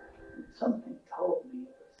 Something told me it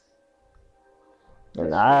was.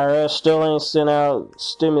 And the IRS still ain't sent out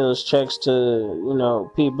stimulus checks to, you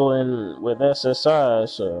know, people with SSI,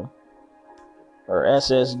 so, or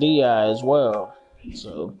SSDI as well.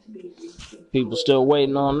 So, people still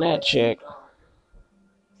waiting on that check.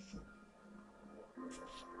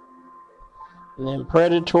 And then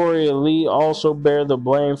predatory elite also bear the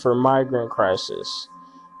blame for migrant crisis.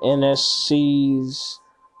 NSC's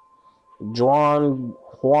Juan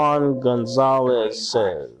Gonzalez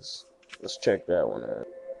says. Let's check that one out.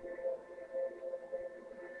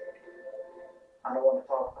 I don't want to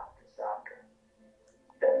talk about this, doctor.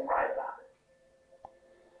 Then write about it.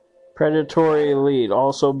 Predatory elite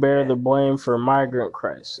also bear the blame for migrant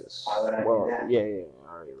crisis. Well, yeah, I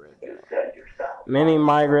already read that. You said yourself. Many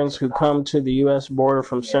migrants who come to the U.S. border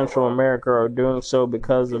from Central America are doing so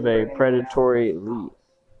because of a predatory elite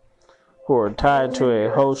who are tied to a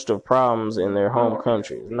host of problems in their home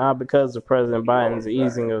countries, not because of President Biden's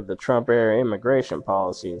easing of the Trump-era immigration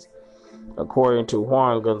policies, according to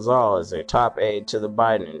Juan Gonzalez, a top aide to the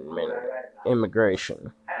Biden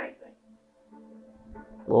immigration.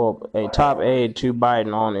 Well, a top aide to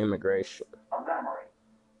Biden on immigration. A memory,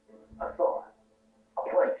 a thought, a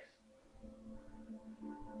place.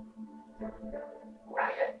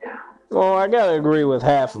 Write it down. Well, I gotta agree with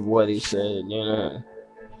half of what he said, you know.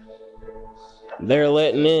 They're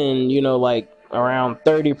letting in, you know, like around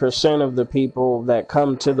 30% of the people that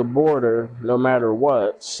come to the border, no matter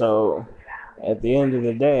what. So, at the end of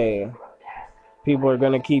the day, people are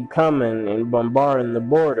going to keep coming and bombarding the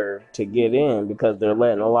border to get in because they're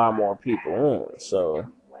letting a lot more people in. So,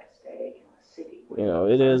 you know,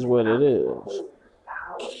 it is what it is.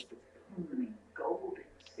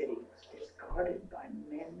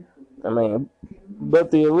 I mean, but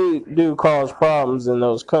the elite do cause problems in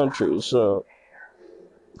those countries, so,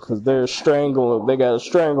 because they got a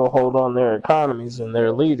stranglehold on their economies and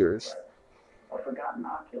their leaders.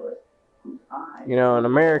 You know, and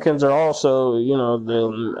Americans are also, you know, the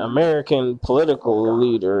American political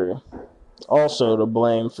elite are also to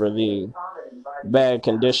blame for the bad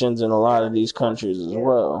conditions in a lot of these countries as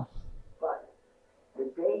well. But the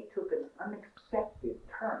day took an unexpected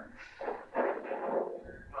turn.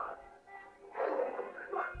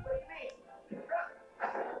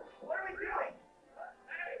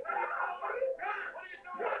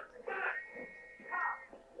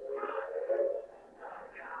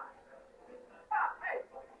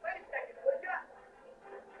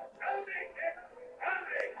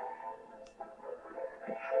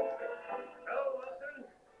 Hello, Wilson.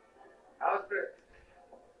 How's business?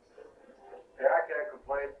 Yeah, I can't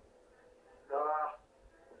complain.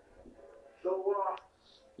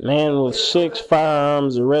 Man with 6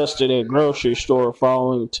 firearms arrested at grocery store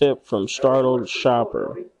following tip from startled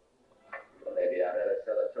shopper.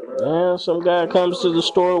 Yeah, some guy comes to the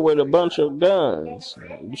store with a bunch of guns.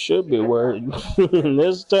 You should be worried. In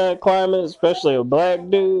this climate, especially a black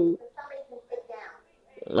dude.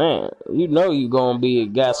 Man, you know you gonna be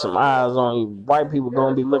got some eyes on you. White people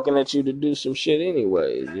gonna be looking at you to do some shit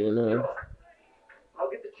anyways, you know.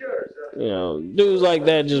 You know, dudes like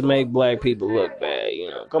that just make black people look bad, you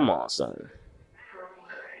know. Come on, son.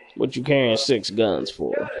 What you carrying 6 guns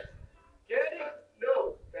for? Candy?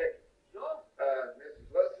 No, thank you. No?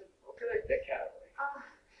 Mrs. Wilson? Okay, Nick Hathaway.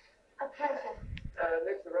 A pleasure.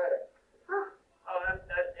 Nick's the writer.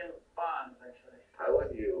 That's in bonds, actually. How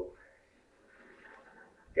would you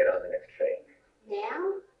get on the next train?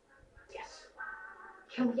 Now? Yes.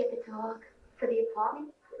 Can we get the dog for the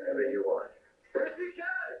apartment? Whatever you want. Where's the guy?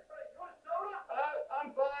 You want soda?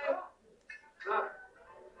 I'm fine.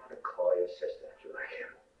 Call your sister if you like him.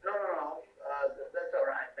 No. That's all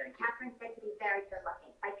right, thank you. Catherine said to be very good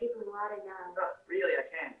looking by people who ought to know. Really, I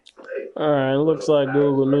can't. Alright, looks like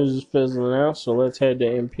Google News is fizzling out, so let's head to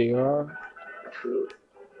NPR. True.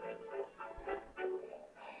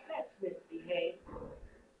 Let's misbehave.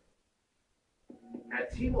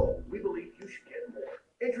 At T-Mobile, we believe you should get more.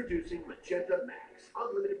 Introducing Magenta Max,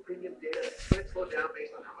 unlimited premium data that can't slow down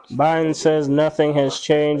based on how much. Biden says nothing has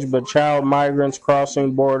changed but child migrants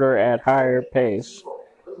crossing border at higher pace.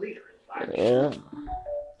 The leader in 5G. Yeah.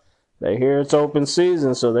 They hear it's open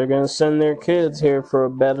season, so they're going to send their kids here for a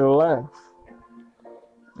better life.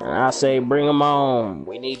 And I say bring them on.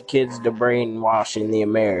 We need kids to brainwash in the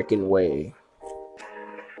American way.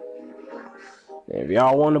 If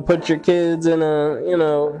y'all want to put your kids in a, you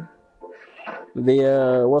know,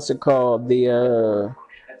 the, what's it called?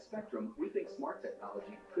 At Spectrum, we think smart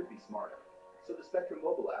technology could be smarter. So the Spectrum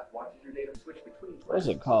mobile app watches your data switch between what's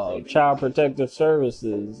it called? Child Protective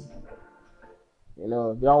Services. You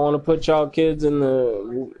know, if y'all want to put y'all kids in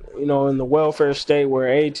the, you know, in the welfare state where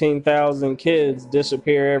 18,000 kids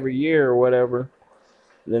disappear every year or whatever,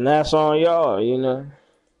 then that's on y'all, you know.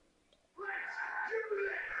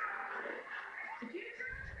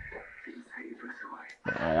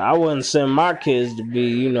 I wouldn't send my kids to be,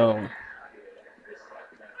 you know,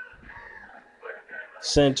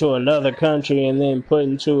 sent to another country and then put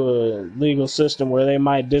into a legal system where they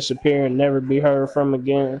might disappear and never be heard from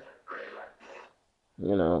again.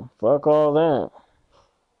 You know, fuck all that.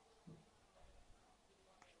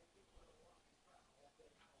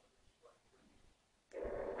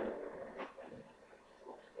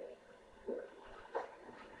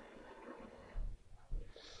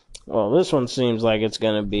 Well, this one seems like it's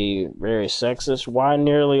going to be very sexist. Why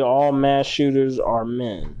nearly all mass shooters are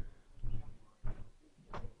men?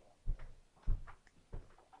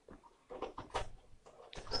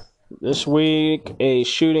 This week, a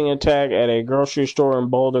shooting attack at a grocery store in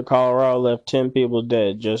Boulder, Colorado left 10 people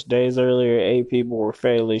dead. Just days earlier, 8 people were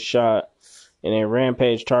fatally shot in a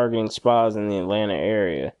rampage targeting spas in the Atlanta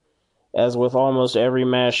area. As with almost every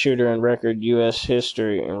mass shooter in recorded U.S.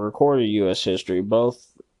 history, both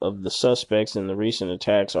of the suspects in the recent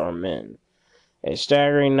attacks are men. A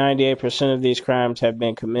staggering 98% of these crimes have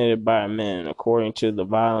been committed by men, according to the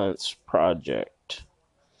Violence Project,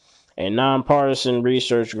 a nonpartisan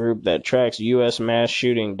research group that tracks U.S. mass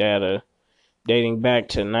shooting data dating back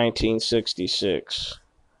to 1966.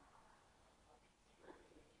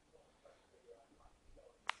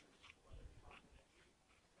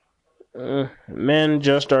 Men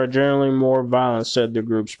just are generally more violent, said the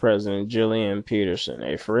group's president, Gillian Peterson,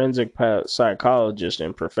 a forensic psychologist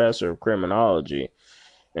and professor of criminology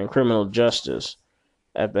and criminal justice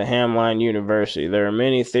at the Hamline University. There are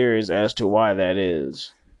many theories as to why that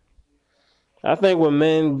is. I think when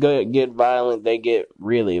men get violent, they get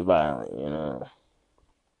really violent, you know.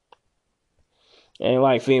 Ain't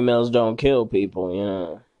like females don't kill people, you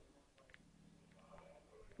know.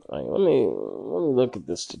 Like, let me look at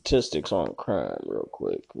the statistics on crime real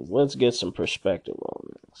quick, 'cause let's get some perspective on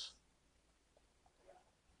this.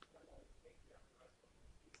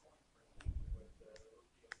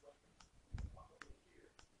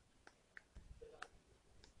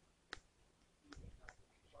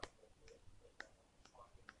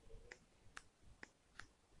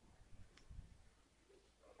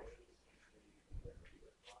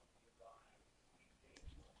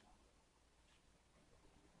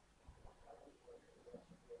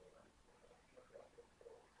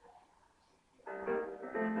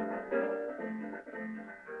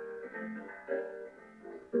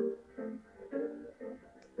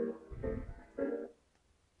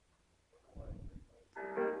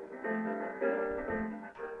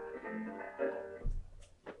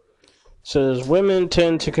 says women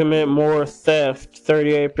tend to commit more theft,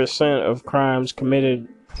 38% of crimes committed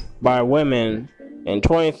by women, and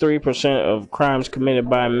 23% of crimes committed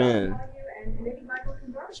by men.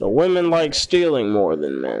 So women like stealing more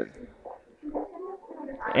than men.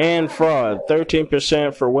 And fraud,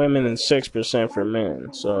 13% for women and 6% for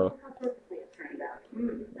men. So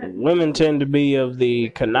women tend to be of the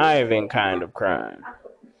conniving kind of crime.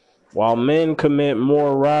 While men commit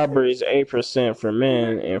more robberies, 8% for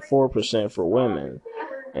men and 4% for women.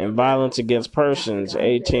 And violence against persons,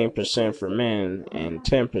 18% for men and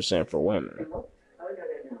 10% for women.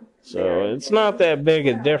 So it's not that big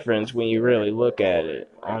a difference when you really look at it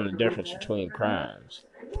on the difference between crimes.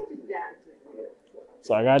 It's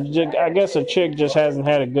like I guess a chick just hasn't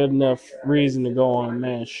had a good enough reason to go on a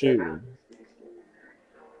mass shooting.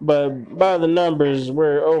 But by the numbers,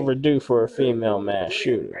 we're overdue for a female mass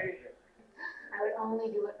shooting. I would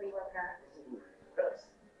only do it for your parents.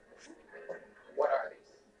 What are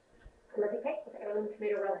these? Fluffy cake with heirloom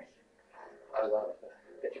tomato relish. I love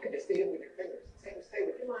that you can just eat them with your fingers. Say,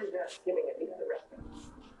 would you mind giving me the rest?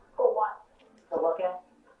 For what? To look at?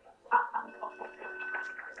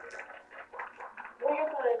 We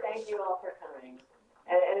just want to thank you all for coming,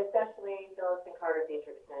 and especially Phyllis and Carter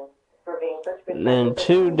Dietrichson for being such good. And then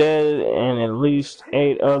 2 dead and at least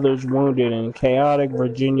 8 others wounded in chaotic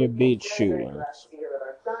Virginia Beach shootings.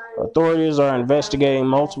 Authorities are investigating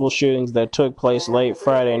multiple shootings that took place late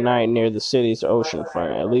Friday night near the city's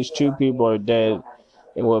oceanfront. At least 2 people are dead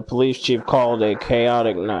in what police chief called a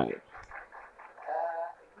chaotic night.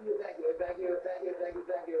 Thank you.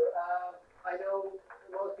 I know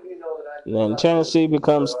most of you know that And then Tennessee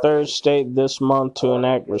becomes 3rd state this month to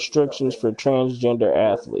enact restrictions for transgender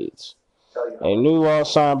athletes. A new law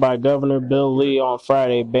signed by Governor Bill Lee on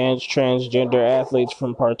Friday bans transgender athletes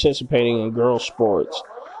from participating in girls' sports,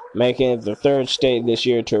 making it the 3rd state this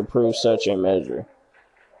year to approve such a measure.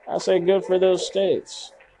 I say good for those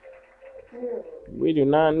states. We do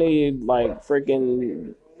not need, like,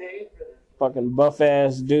 fucking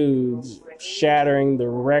buff-ass dudes shattering the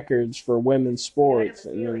records for women's sports,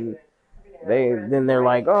 and then they're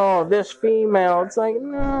like, oh, this female. It's like,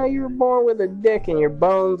 no, you were born with a dick and your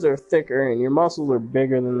bones are thicker and your muscles are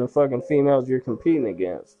bigger than the fucking females you're competing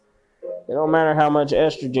against. It don't matter how much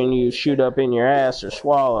estrogen you shoot up in your ass or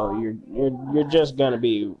swallow, you're just gonna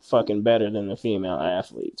be fucking better than the female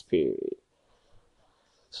athletes, period.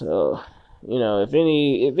 So, you know, if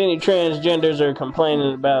any transgenders are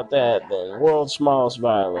complaining about that, then world's smallest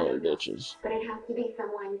violator, bitches. But it has to be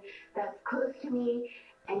someone that's close to me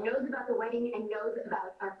and knows about the wedding and knows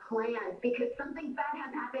about our plans, because something bad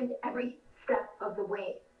has happened every step of the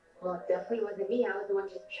way. Well, it definitely wasn't me. I was the one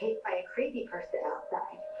just chased by a crazy person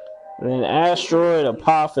outside. An asteroid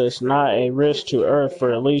Apophis not a risk to Earth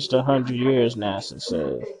for at least 100 years, NASA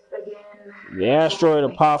says. The asteroid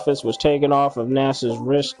Apophis was taken off of NASA's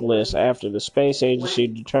risk list after the space agency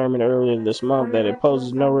determined earlier this month that it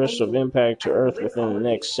poses no risk of impact to Earth within the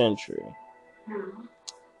next century.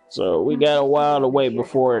 So we got a while to wait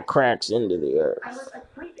before it cracks into the Earth.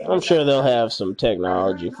 I'm sure they'll have some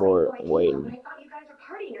technology for it waiting. I thought you guys were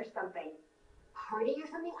partying or something. Partying or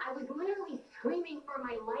something? I was literally screaming for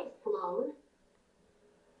my life, Sloan.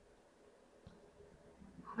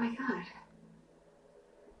 Oh my god.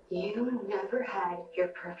 You never had your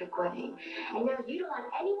perfect wedding. And now you don't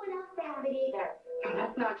want anyone else to have it either. And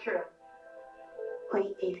that's not true.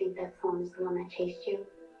 Wait, do you think that Sloan's the one that chased you?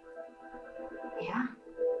 Yeah.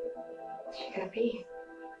 She could be.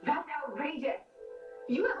 That's outrageous.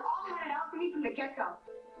 You have all had it out for me from the get-go.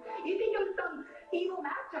 You think I'm some evil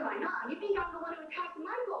mastermind, huh? You think I'm the one who attacked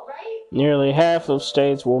Michael, right? Nearly half of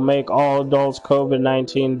states will make all adults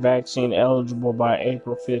COVID-19 vaccine eligible by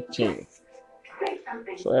April 15th.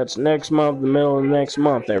 So that's next month, the middle of next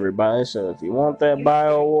month, everybody. So if you want that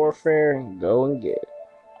bio-warfare, go and get it.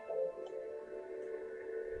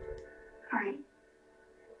 Alright.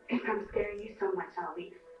 If I'm scaring you so much, I'll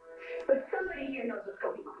leave. But somebody here knows what's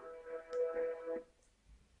going on.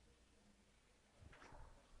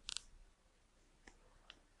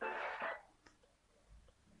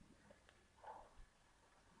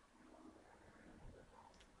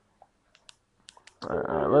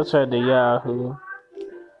 Alright, let's head to Yahoo.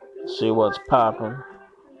 See what's popping.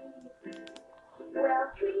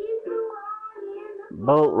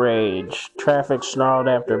 Boat rage. Traffic snarled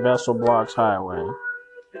after vessel blocks highway.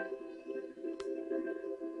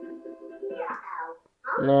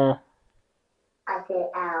 Nah. I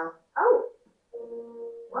said, ow. Oh.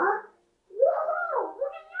 What? Whoa,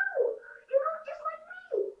 look at you. You look just like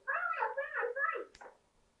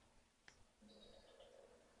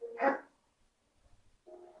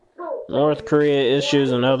me. North Korea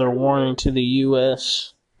issues another warning to the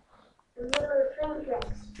U.S.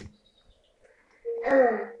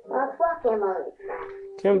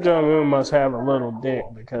 Kim Jong-un must have a little dick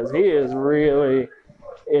because he is really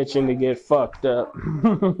itching to get fucked up.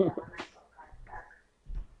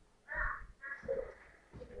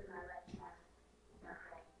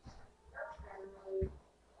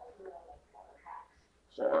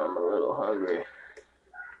 So I'm a little hungry.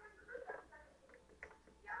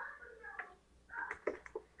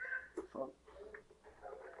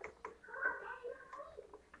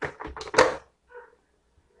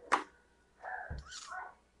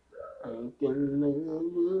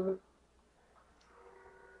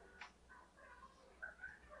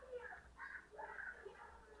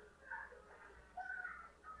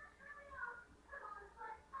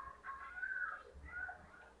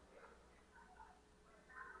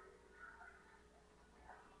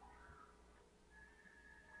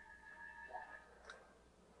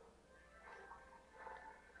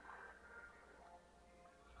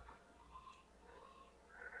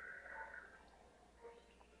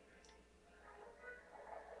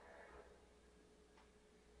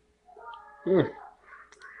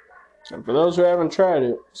 And for those who haven't tried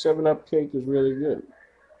it, 7-Up cake is really good.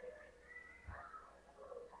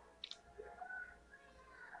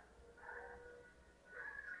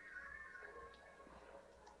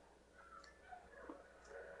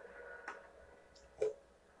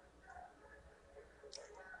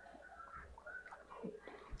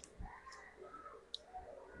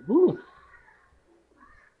 Ooh.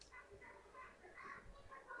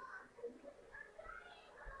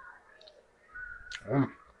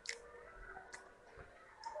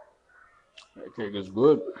 That cake is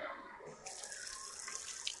good.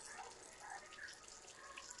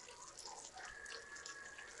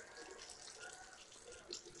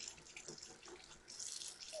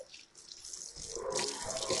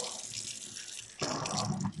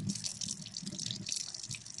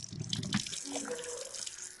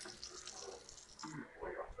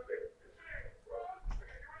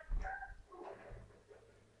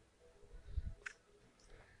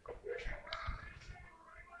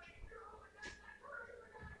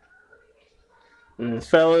 And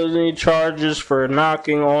felony charges for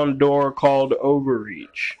knocking on door called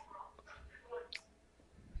overreach.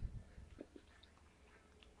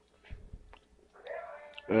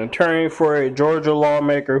 An attorney for a Georgia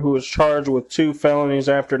lawmaker who was charged with 2 felonies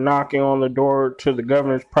after knocking on the door to the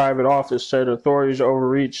governor's private office said authorities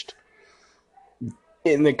overreached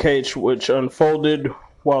in the case, which unfolded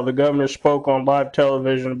while the governor spoke on live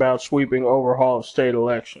television about sweeping overhaul of state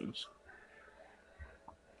elections.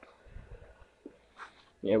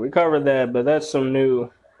 Yeah, we covered that, but that's some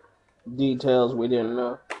new details we didn't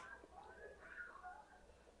know.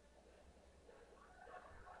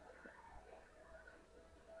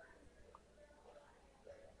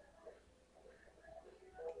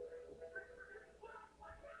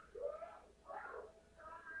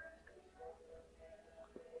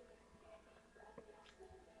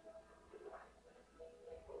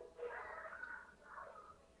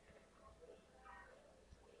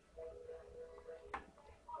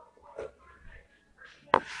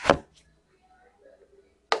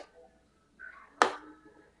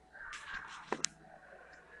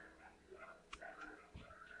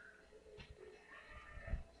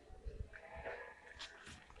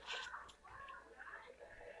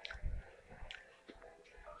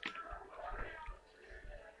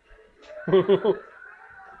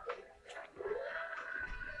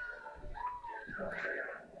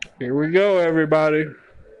 Here we go, everybody.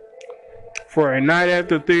 For a night at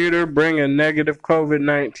the theater, bring a negative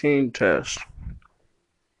COVID-19 test.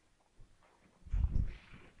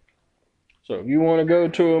 So if you want to go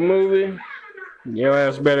to a movie, your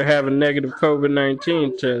ass better have a negative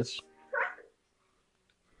COVID-19 test.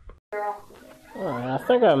 Alright, I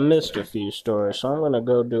think I missed a few stories, so I'm going to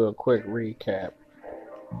go do a quick recap.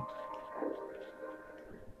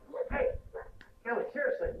 Hey, Kelly,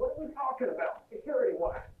 seriously, what are we talking about?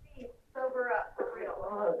 Security-wise? Sober up, for real.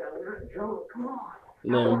 Oh, I'm not drunk. Come on.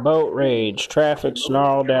 Then boat rage. Traffic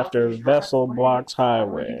snarled after vessel blocks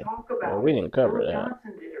highway. Well, we didn't cover that.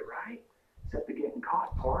 Johnson did it right. Except the getting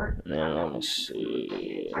caught part. Now, let me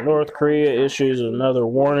see. North Korea issues another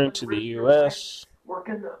warning to the U.S.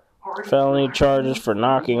 Felony charges for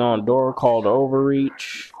knocking on door called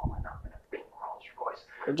overreach.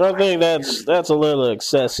 Which I think that's a little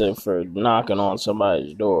excessive for knocking on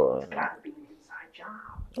somebody's door.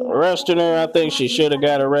 Arresting her, I think she should have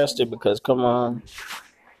got arrested because, come on,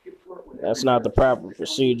 that's not the proper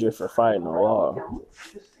procedure for fighting the law.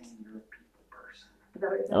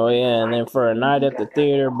 Oh yeah, and then for a night at the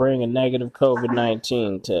theater, bring a negative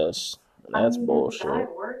COVID-19 test. That's bullshit. There's a guy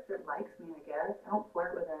at work that likes me, I guess. I don't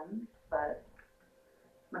flirt with him, but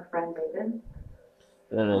my friend David.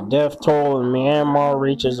 And the death toll in Myanmar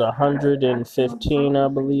reaches 115, I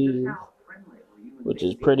believe, which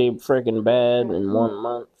is pretty freaking bad in 1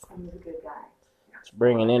 month. It's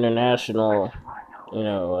bringing international,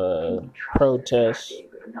 protests.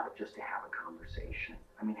 Enough just to have a conversation.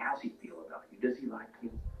 I mean, how's he feel about you? Does he like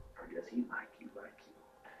you? Or does he like you?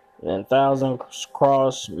 And thousands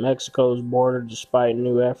cross Mexico's border despite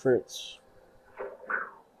new efforts.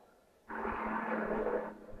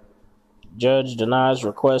 Judge denies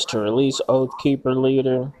request to release Oath Keeper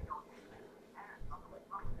leader.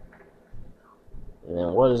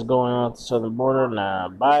 And what is going on at the southern border? Now,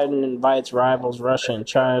 Biden invites rivals Russia and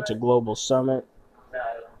China to global summit.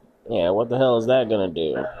 Yeah, what the hell is that going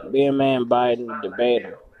to do? Be a man, Biden,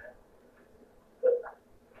 debater.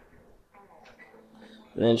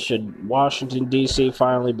 Then should Washington, D.C.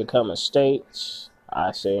 finally become a state?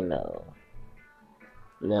 I say no.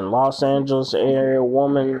 And then Los Angeles area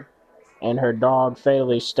woman and her dog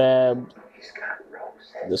fatally stabbed.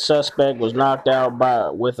 The suspect was knocked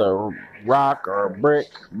out with a rock or a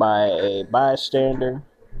brick by a bystander.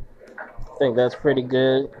 I think that's pretty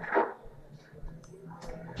good.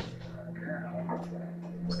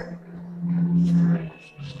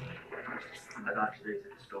 I got today's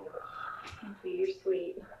at the store. Thank you, you're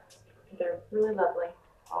sweet. They're really lovely.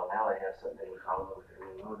 Oh, now I have something in common with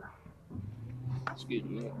the owner. Excuse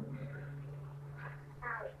me.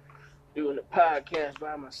 Doing a podcast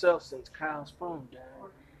by myself since Kyle's phone died.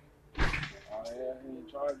 Oh yeah, he in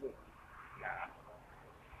charge of it? Nah.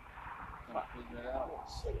 I'll figure it out.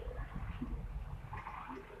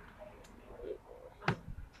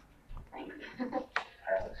 Thanks.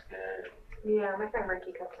 That looks good. Yeah, my friend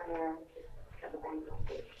Ricky cuts my hair and she's got the bangs on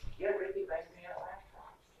too. Yeah, Ricky banged me out last time.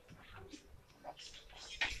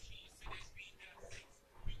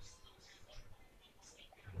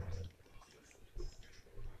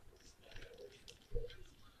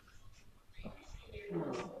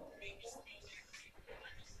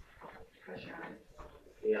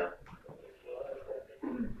 Yeah.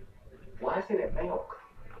 Why isn't it milk?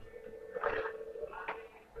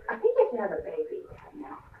 I think I should have a baby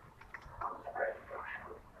now.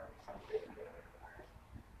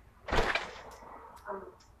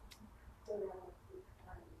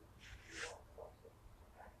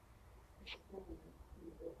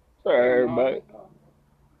 Sorry, everybody.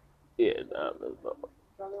 Yeah,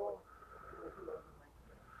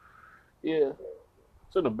 yeah.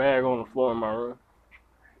 It's in a bag on the floor in my room.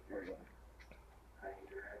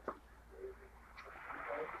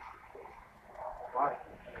 Why?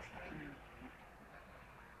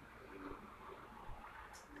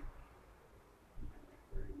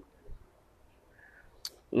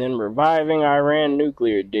 And then reviving Iran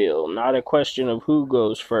nuclear deal. Not a question of who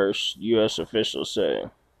goes first, U.S. officials say.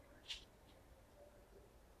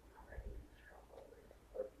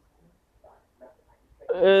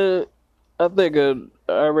 I think an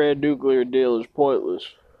Iran nuclear deal is pointless,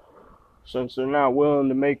 since they're not willing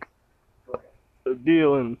to make a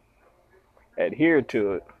deal and adhere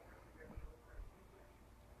to it.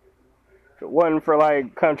 If it wasn't for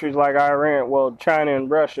countries like Iran, well, China and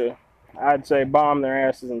Russia, I'd say bomb their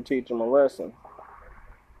asses and teach them a lesson.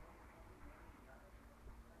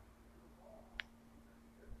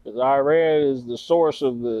 Because Iran is the source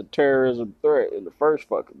of the terrorism threat in the first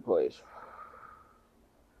fucking place.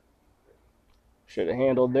 Should have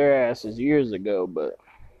handled their asses years ago, but,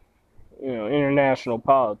 international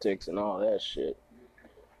politics and all that shit.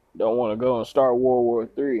 Don't want to go and start World War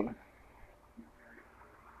III.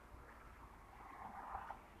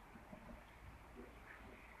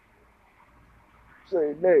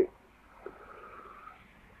 Say, Nate,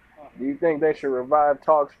 do you think they should revive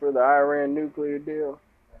talks for the Iran nuclear deal?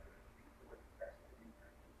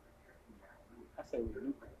 I say we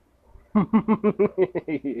nuke.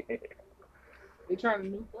 Yeah. They trying to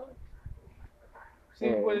nuke us. See,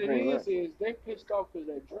 what it is they pissed off because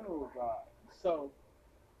that general died. So,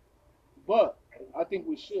 but I think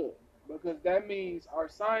we should, because that means our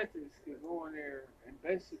scientists can go in there and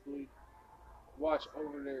basically watch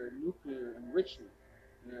over their nuclear enrichment,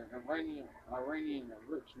 their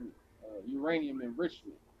uranium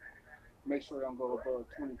enrichment. Make sure it don't go above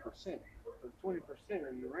 20%. Because 20%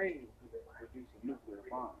 of uranium can produce a nuclear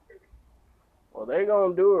bomb. Well, they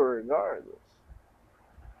gonna do it regardless.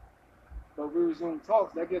 But we resume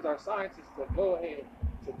talks. That gives our scientists the go ahead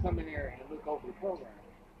to come in here and look over the program,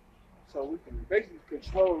 so we can basically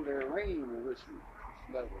control their uranium enrichment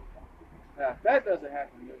level. Now, if that doesn't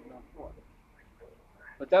happen, there's no point.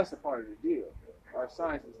 But that's a part of the deal. Our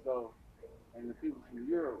scientists go, and the people from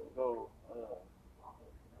Europe go,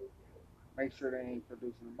 make sure they ain't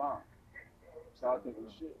producing a bomb. So I think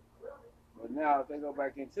we should. But now if they go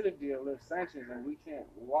back into the deal, lift sanctions, and we can't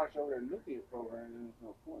watch over their nuclear program, then there's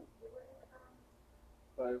no point.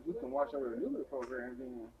 But if we can watch over the nuclear program,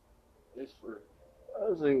 then it's free.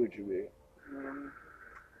 I see what you mean. You know what I mean?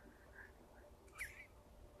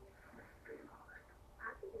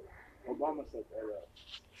 Obama set that up.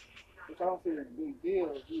 Which I don't think is a big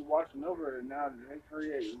deal if you watching over it now that they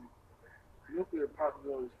create nuclear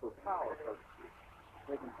possibilities for power purposes.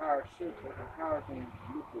 They can power ships, they can power things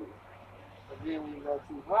nuclear. But then when you go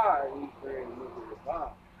too high, we create a nuclear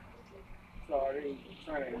bomb. So are they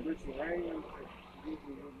trying to enrich uranium to give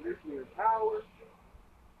you nuclear power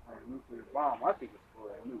or a nuclear bomb? I think it's for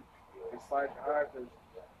a nuke. It's like how does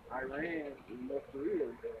Iran and North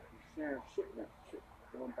Korea sharing shipments,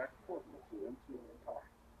 going back and forth with them two and talk.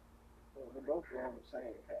 So they're both on the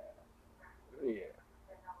same path. Yeah.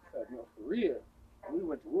 So North Korea, we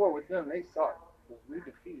went to war with them, they saw it, because we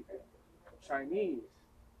defeated them. The Chinese,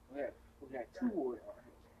 we had 2 wars on us.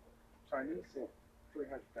 Chinese sent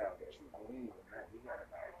 300,000 troops. We didn't even know. We had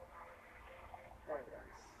about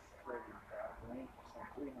 70,000, some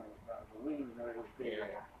 300,000. We didn't even know it was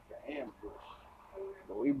there. The ambush.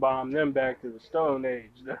 But we bombed them back to the Stone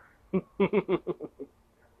Age, though.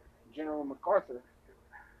 General MacArthur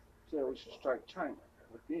said we should strike China.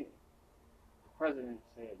 But then the president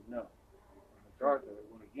said no. MacArthur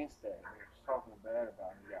went against that. He was talking bad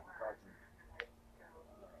about it. He got MacArthur.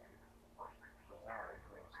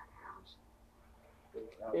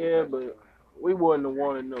 Yeah, but we wouldn't have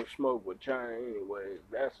wanted no smoke with China anyway.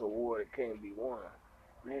 That's a war that can't be won.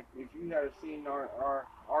 If you had seen our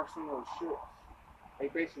arsenal of ships, they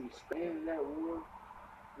basically spanned that war.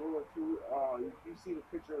 World War II. If you see the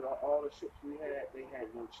picture of all the ships we had, they had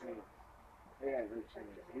no chance. They had no chance.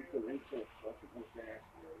 We could with that.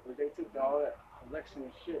 But they took all that collection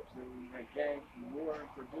of ships that we had gained from war and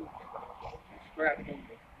produced and scrapped them.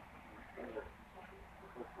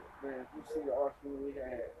 Man, if you see the arsenal we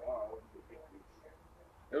had,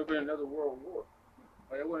 it would have been another world war.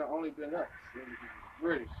 But it wouldn't have only been us. It was the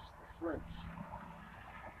British, the French.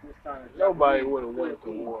 This time, nobody would have went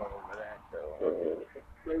to war over that, though.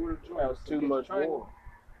 They would have joined that was us too much China. war.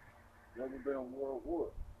 There would have been a world war.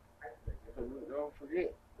 Because don't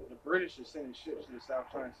forget, the British are sending ships to the South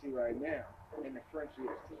China Sea right now, and the French is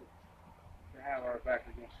too, to have our back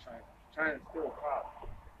against China. China's still a problem.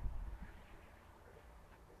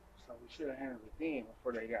 So we should have handled it then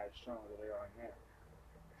before they got as strong as they are now.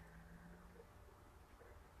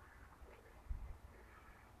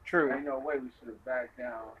 True. Ain't no way we should have backed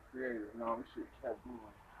down, created. No, we should have kept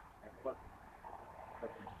going and fucking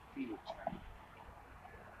defeated China.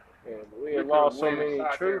 Yeah, but we had lost so many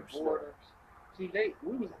troops. See,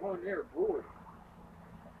 we was on their border.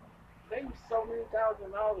 They was so many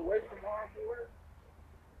thousand miles away from our border.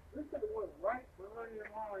 We could have went right behind your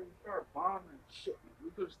line and started bombing shipments.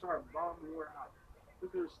 We could have started bombing warehouses. We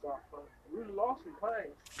could have started fucking. We would have lost some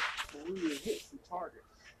planes, but we would have hit some targets.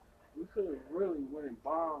 We could have really went and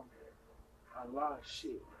bombed a lot of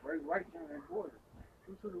shit right down that border.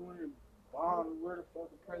 We could have went and bombed where the fuck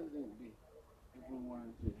the president be if we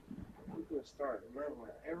wanted to. We could have started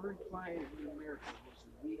leveling every plane in America.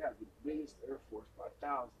 We have the biggest Air Force by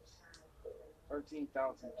thousands.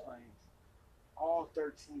 13,000 planes. All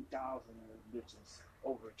 13,000 of them bitches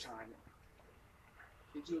over China.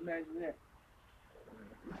 Did you imagine that?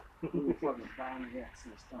 We were fucking bombing that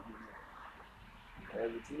and stuff in there. Yeah,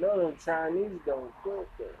 but you know them Chinese don't quit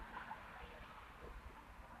though.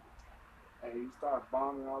 Hey, you start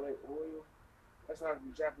bombing all that oil. That's why the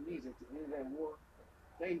Japanese at the end of that war,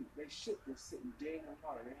 they ship was sitting dead in the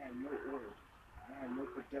water. They had no oil. They had no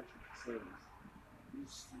production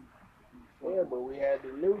facilities. Yeah, but we had to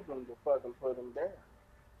nuke them to fucking put them down.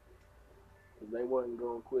 Because they wasn't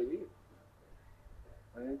going to quit either.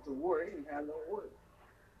 And it's a war, they didn't have no oil.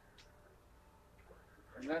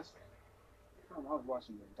 And that's, I was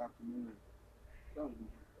watching the documentary.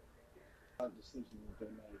 The decision that they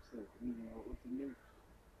made, even with the news.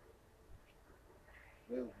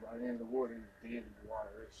 They was by the end of the war, they was dead in the water.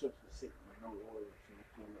 Their ships were sitting with no oil.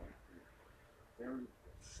 Every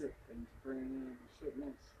ship they was bringing in the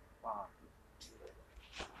shipments, bombed.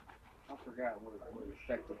 I forgot what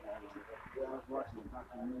effect it had on it. I was watching the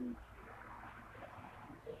documentary.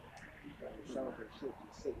 They showed their ship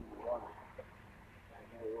just sitting in the water.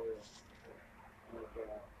 No oil. No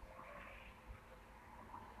gas.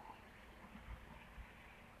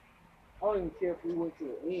 I don't even care if we went to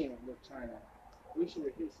the end with China. We should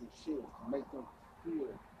have hit some shit to make them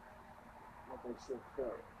feel what they should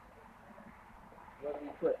feel. Let me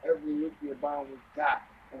put every nuclear bomb we got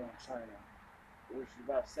on China, which is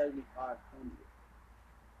about 7,500.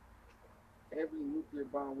 Every nuclear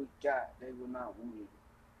bomb we got, they will not win.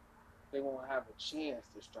 They won't have a chance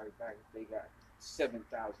to strike back if they got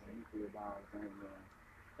 7,000 nuclear bombs on them.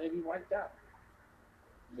 They be wiped out.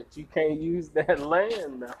 But you can't use that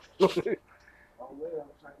land now. Oh, well,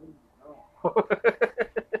 Chinese. No.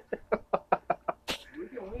 We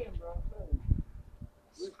can win, bro. I'm telling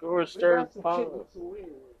you. Score stirs We got some pause. chickens to win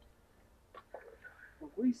with.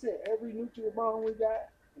 If we set every nuclear bomb we got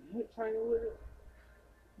and hit China with it,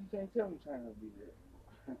 you can't tell me China will be there.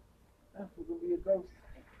 That's gonna be a ghost.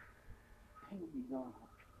 They will be gone.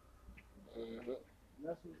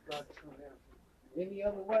 That's what's got to happen. Any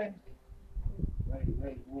other way?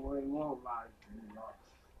 They won't lie.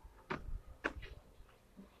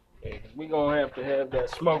 We gonna have to have that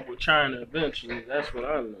smoke with China eventually. That's what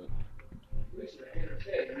I know.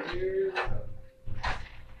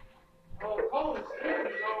 Oh, the Polish air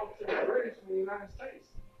belongs to the British and the United States.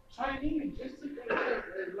 Chinese just took the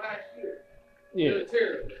military last year. Yeah.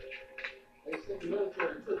 Militarily. They sent the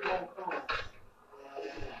military and took Hong Kong.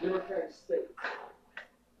 Democratic state.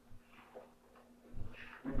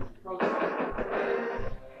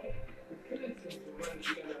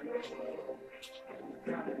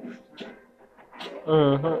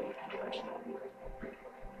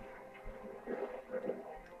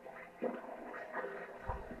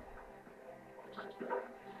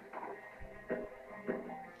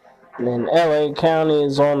 And then LA County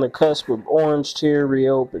is on the cusp of orange tier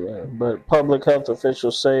reopening, but public health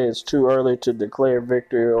officials say it's too early to declare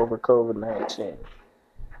victory over COVID-19.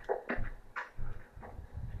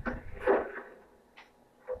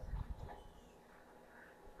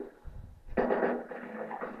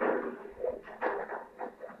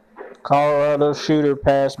 Colorado shooter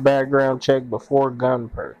passed background check before gun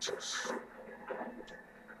purchase.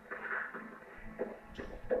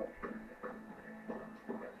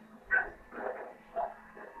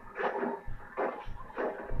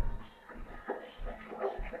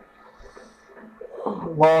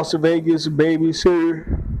 Las Vegas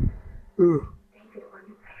babysitter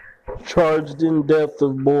charged in death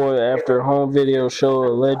of boy after home video show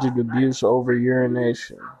alleged abuse over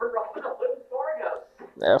urination.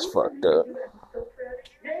 That's fucked up.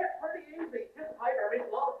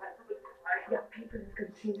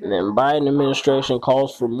 And then Biden administration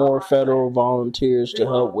calls for more federal volunteers to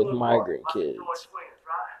help with migrant kids.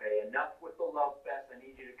 Okay, enough with the love fest. I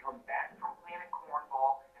need you to come back from Planet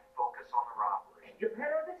Cornball and focus on the robbery.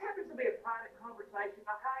 Geppetto, this happens to be a private conversation,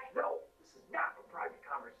 okay? No, this is not a private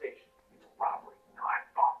conversation. It's a robbery. Now I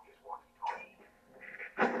bought this walkie-talkie.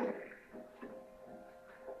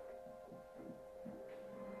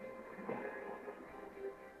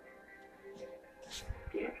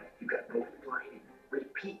 Yeah, you got both blame.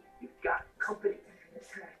 Repeat, you've got company.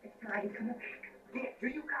 That's right. Come on. Yeah, do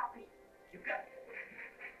you copy? You got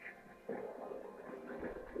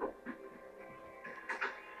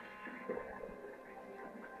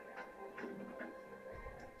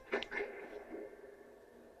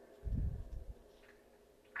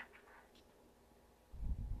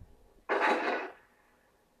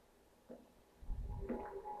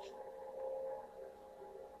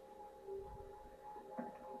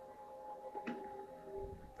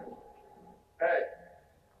Hey.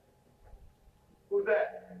 Who's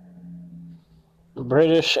that?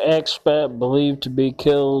 British expat believed to be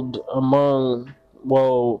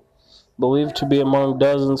among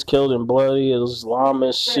dozens killed in bloody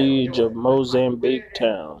Islamist siege of Mozambique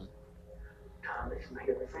town.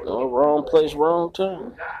 Oh, wrong place, wrong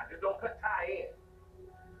time. Just don't cut tie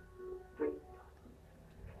in.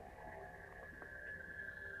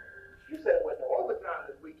 You said it was no overtime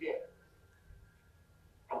this weekend.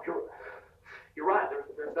 Oh, you're right.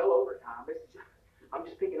 There's no overtime. I'm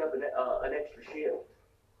just picking up an extra shift.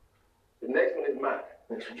 The next one is mine.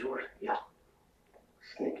 Next one's yours. Yeah.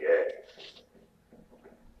 Sneak ass.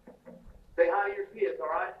 Say hi to your kids, all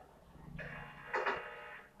right?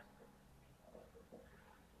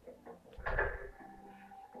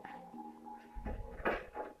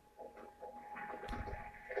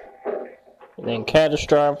 And then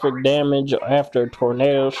catastrophic damage after a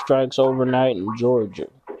tornado strikes overnight in Georgia.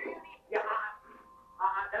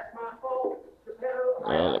 That's my fault.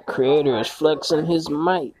 And the creator is flexing his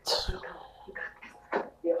might.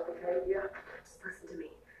 Yeah, okay, yeah. Just listen to me.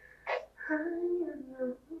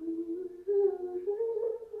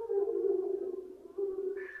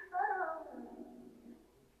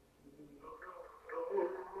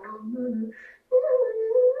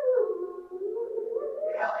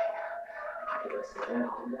 Listen.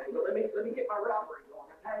 But let me get my robbery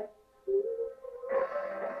going, okay?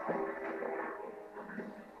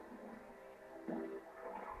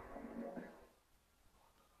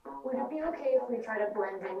 Would it be okay if we try to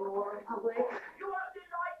blend in more in public?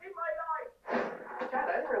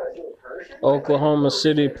 Oklahoma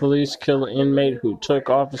City police kill an inmate who took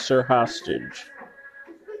officer hostage.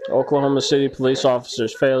 Oklahoma City police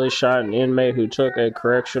officers fatally shot an inmate who took a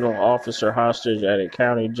correctional officer hostage at a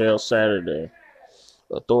county jail Saturday,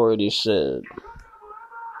 authorities said.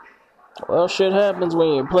 Well, shit happens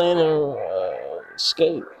when you're planning to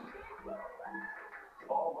escape.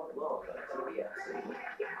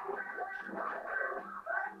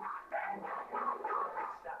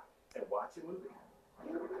 And watch a movie.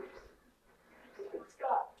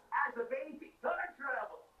 Scott, as a baby, time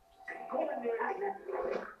travel. Go in there.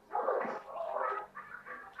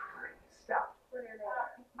 Stop.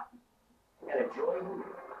 And enjoy a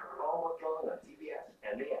movie all month long on TBS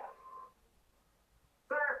and the app.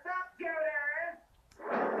 Surf's up, Junior!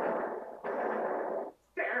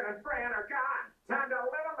 Stan and Fran are gone. Time to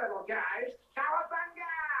live a little, guys.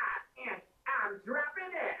 Cowabunga! And I'm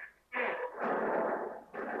dropping in.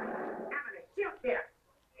 I'm gonna shoot him.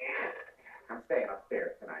 I'm staying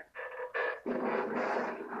upstairs tonight.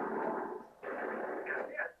 Now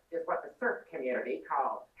this is what the surf community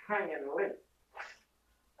calls hanging loose.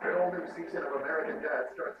 The whole new season of American Dad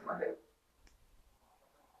starts Monday.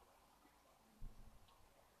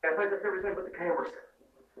 I think that's everything but the cameras.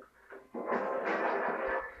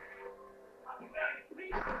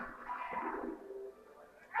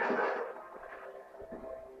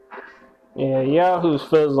 Yeah, Yahoo's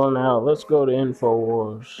fizzling out. Let's go to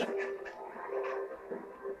InfoWars.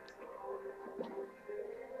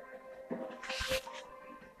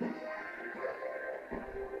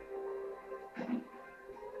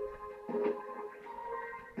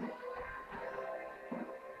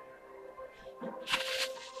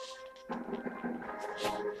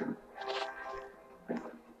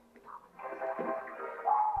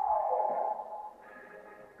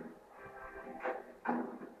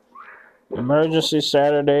 Emergency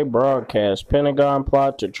Saturday broadcast. Pentagon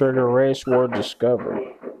plot to trigger race war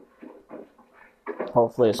discovered.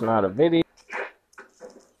 Hopefully it's not a video.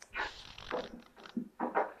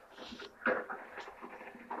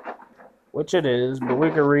 Which it is, but we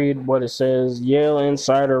can read what it says. Yale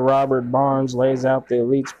insider Robert Barnes lays out the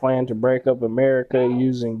elite's plan to break up America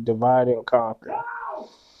using divide and conquer.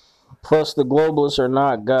 Plus, the globalists are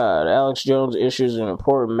not God. Alex Jones issues an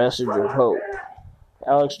important message of hope.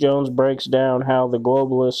 Alex Jones breaks down how the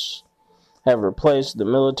globalists have replaced the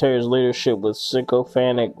military's leadership with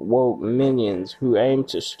sycophantic woke minions who aim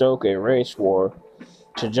to stoke a race war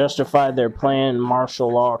to justify their planned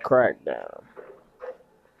martial law crackdown.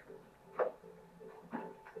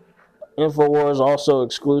 InfoWars also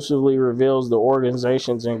exclusively reveals the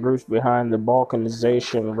organizations and groups behind the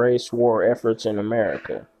balkanization race war efforts in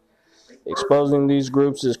America. Exposing these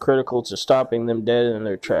groups is critical to stopping them dead in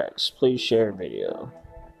their tracks. Please share video.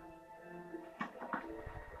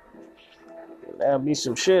 That'd be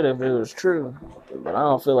some shit if it was true, but I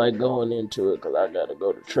don't feel like going into it because I gotta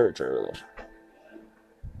go to church early.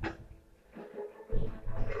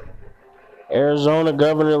 Arizona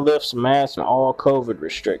governor lifts mask and all COVID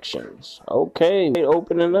restrictions. Okay,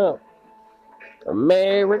 opening up.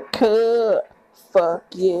 America, fuck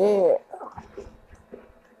yeah.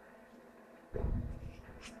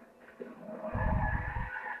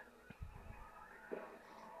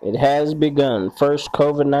 It has begun. First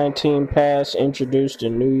COVID-19 pass introduced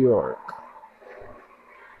in New York.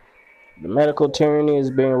 The medical tyranny is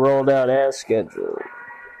being rolled out as scheduled.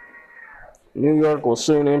 New York will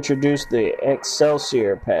soon introduce the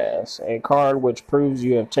Excelsior Pass, a card which proves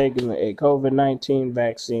you have taken a COVID-19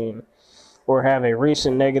 vaccine or have a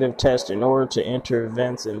recent negative test in order to enter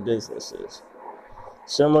events and businesses.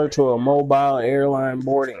 Similar to a mobile airline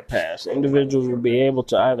boarding pass, individuals will be able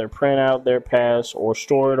to either print out their pass or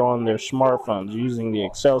store it on their smartphones using the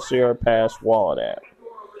Excelsior Pass wallet app.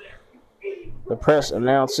 The press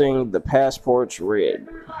announcing the passports read.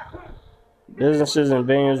 Businesses and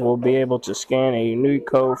venues will be able to scan a unique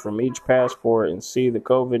code from each passport and see the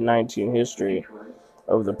COVID-19 history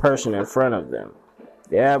of the person in front of them.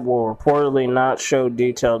 The app will reportedly not show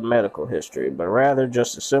detailed medical history, but rather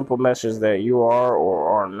just a simple message that you are or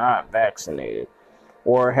are not vaccinated,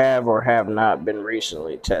 or have not been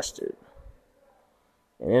recently tested.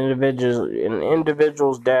 An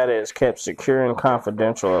individual's data is kept secure and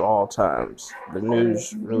confidential at all times, the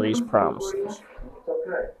news release promises.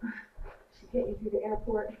 Get you through the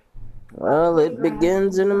airport. Well, it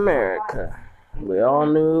begins in America. We all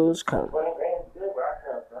knew it was coming.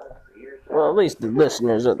 Well, Well, at least the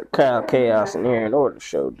listeners of the Kyle Chaos and Aaron Order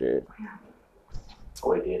show did.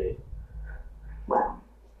 We did it. Well,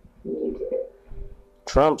 you did it.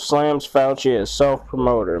 Trump slams Fauci as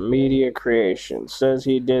self-promoter, media creation, says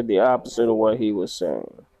he did the opposite of what he was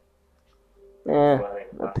saying.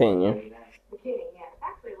 Opinion.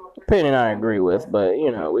 Opinion I agree with, but, you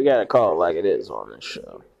know, we gotta call it like it is on this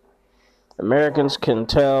show. Americans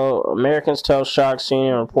tell Shock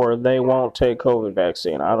Senior reporter they won't take COVID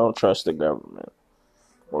vaccine. I don't trust the government.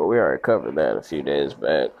 Well, we already covered that a few days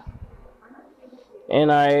back.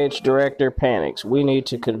 NIH director panics. We need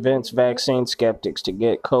to convince vaccine skeptics to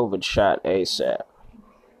get COVID shot ASAP.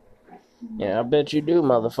 Yeah, I bet you do,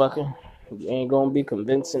 motherfucker. You ain't gonna be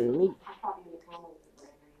convincing me.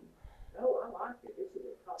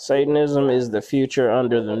 Satanism is the future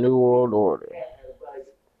under the New World Order.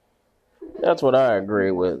 That's what I agree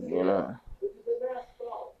with, you know.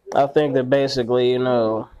 I think that basically, you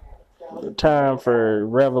know, the time for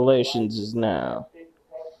revelations is now.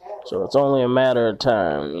 So it's only a matter of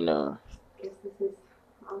time, you know.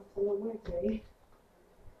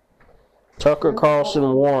 Tucker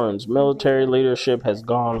Carlson warns military leadership has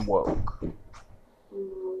gone woke.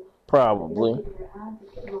 Probably.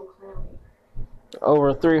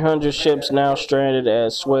 Over 300 ships now stranded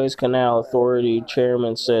as Suez Canal Authority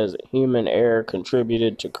chairman says human error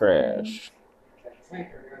contributed to crash.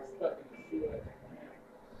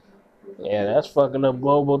 Yeah, that's fucking up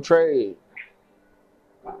global trade.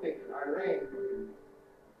 I think Iran.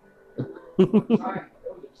 It was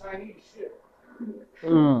a Chinese ship. Hmm.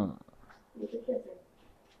 Well,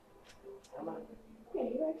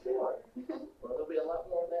 there'll be a lot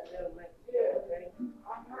more of that down there.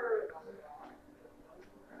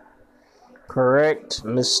 Correct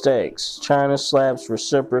mistakes. China slaps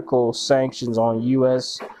reciprocal sanctions on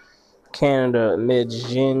U.S. Canada amid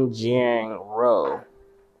Xinjiang row.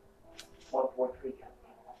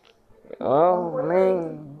 Oh, I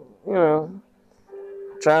mean, you know,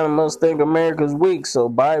 China must think America's weak, so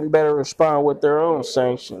Biden better respond with their own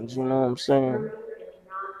sanctions, you know what I'm saying?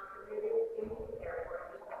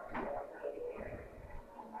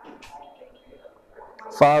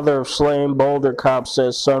 Father of slain Boulder cop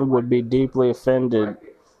says son would be deeply offended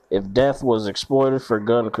if death was exploited for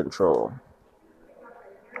gun control.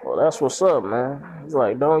 Well, that's what's up, man. He's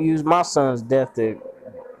like, don't use my son's death to,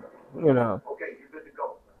 you know,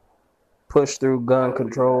 push through gun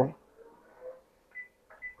control.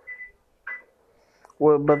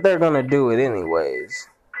 Well, but they're gonna do it anyways.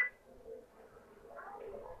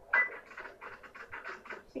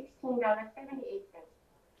 $16.78.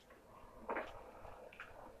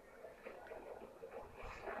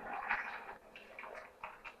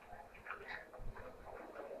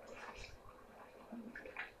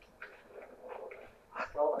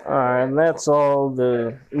 Alright, and that's all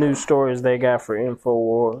the news stories they got for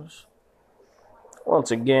InfoWars.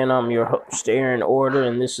 Once again, I'm your host, Aaron Order,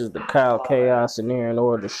 and this is the Kyle Chaos and Aaron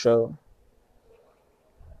Order show.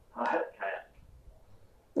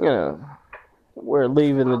 You know, we're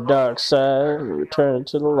leaving the dark side and returning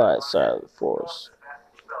to the light side of the force.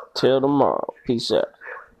 Till tomorrow. Peace out.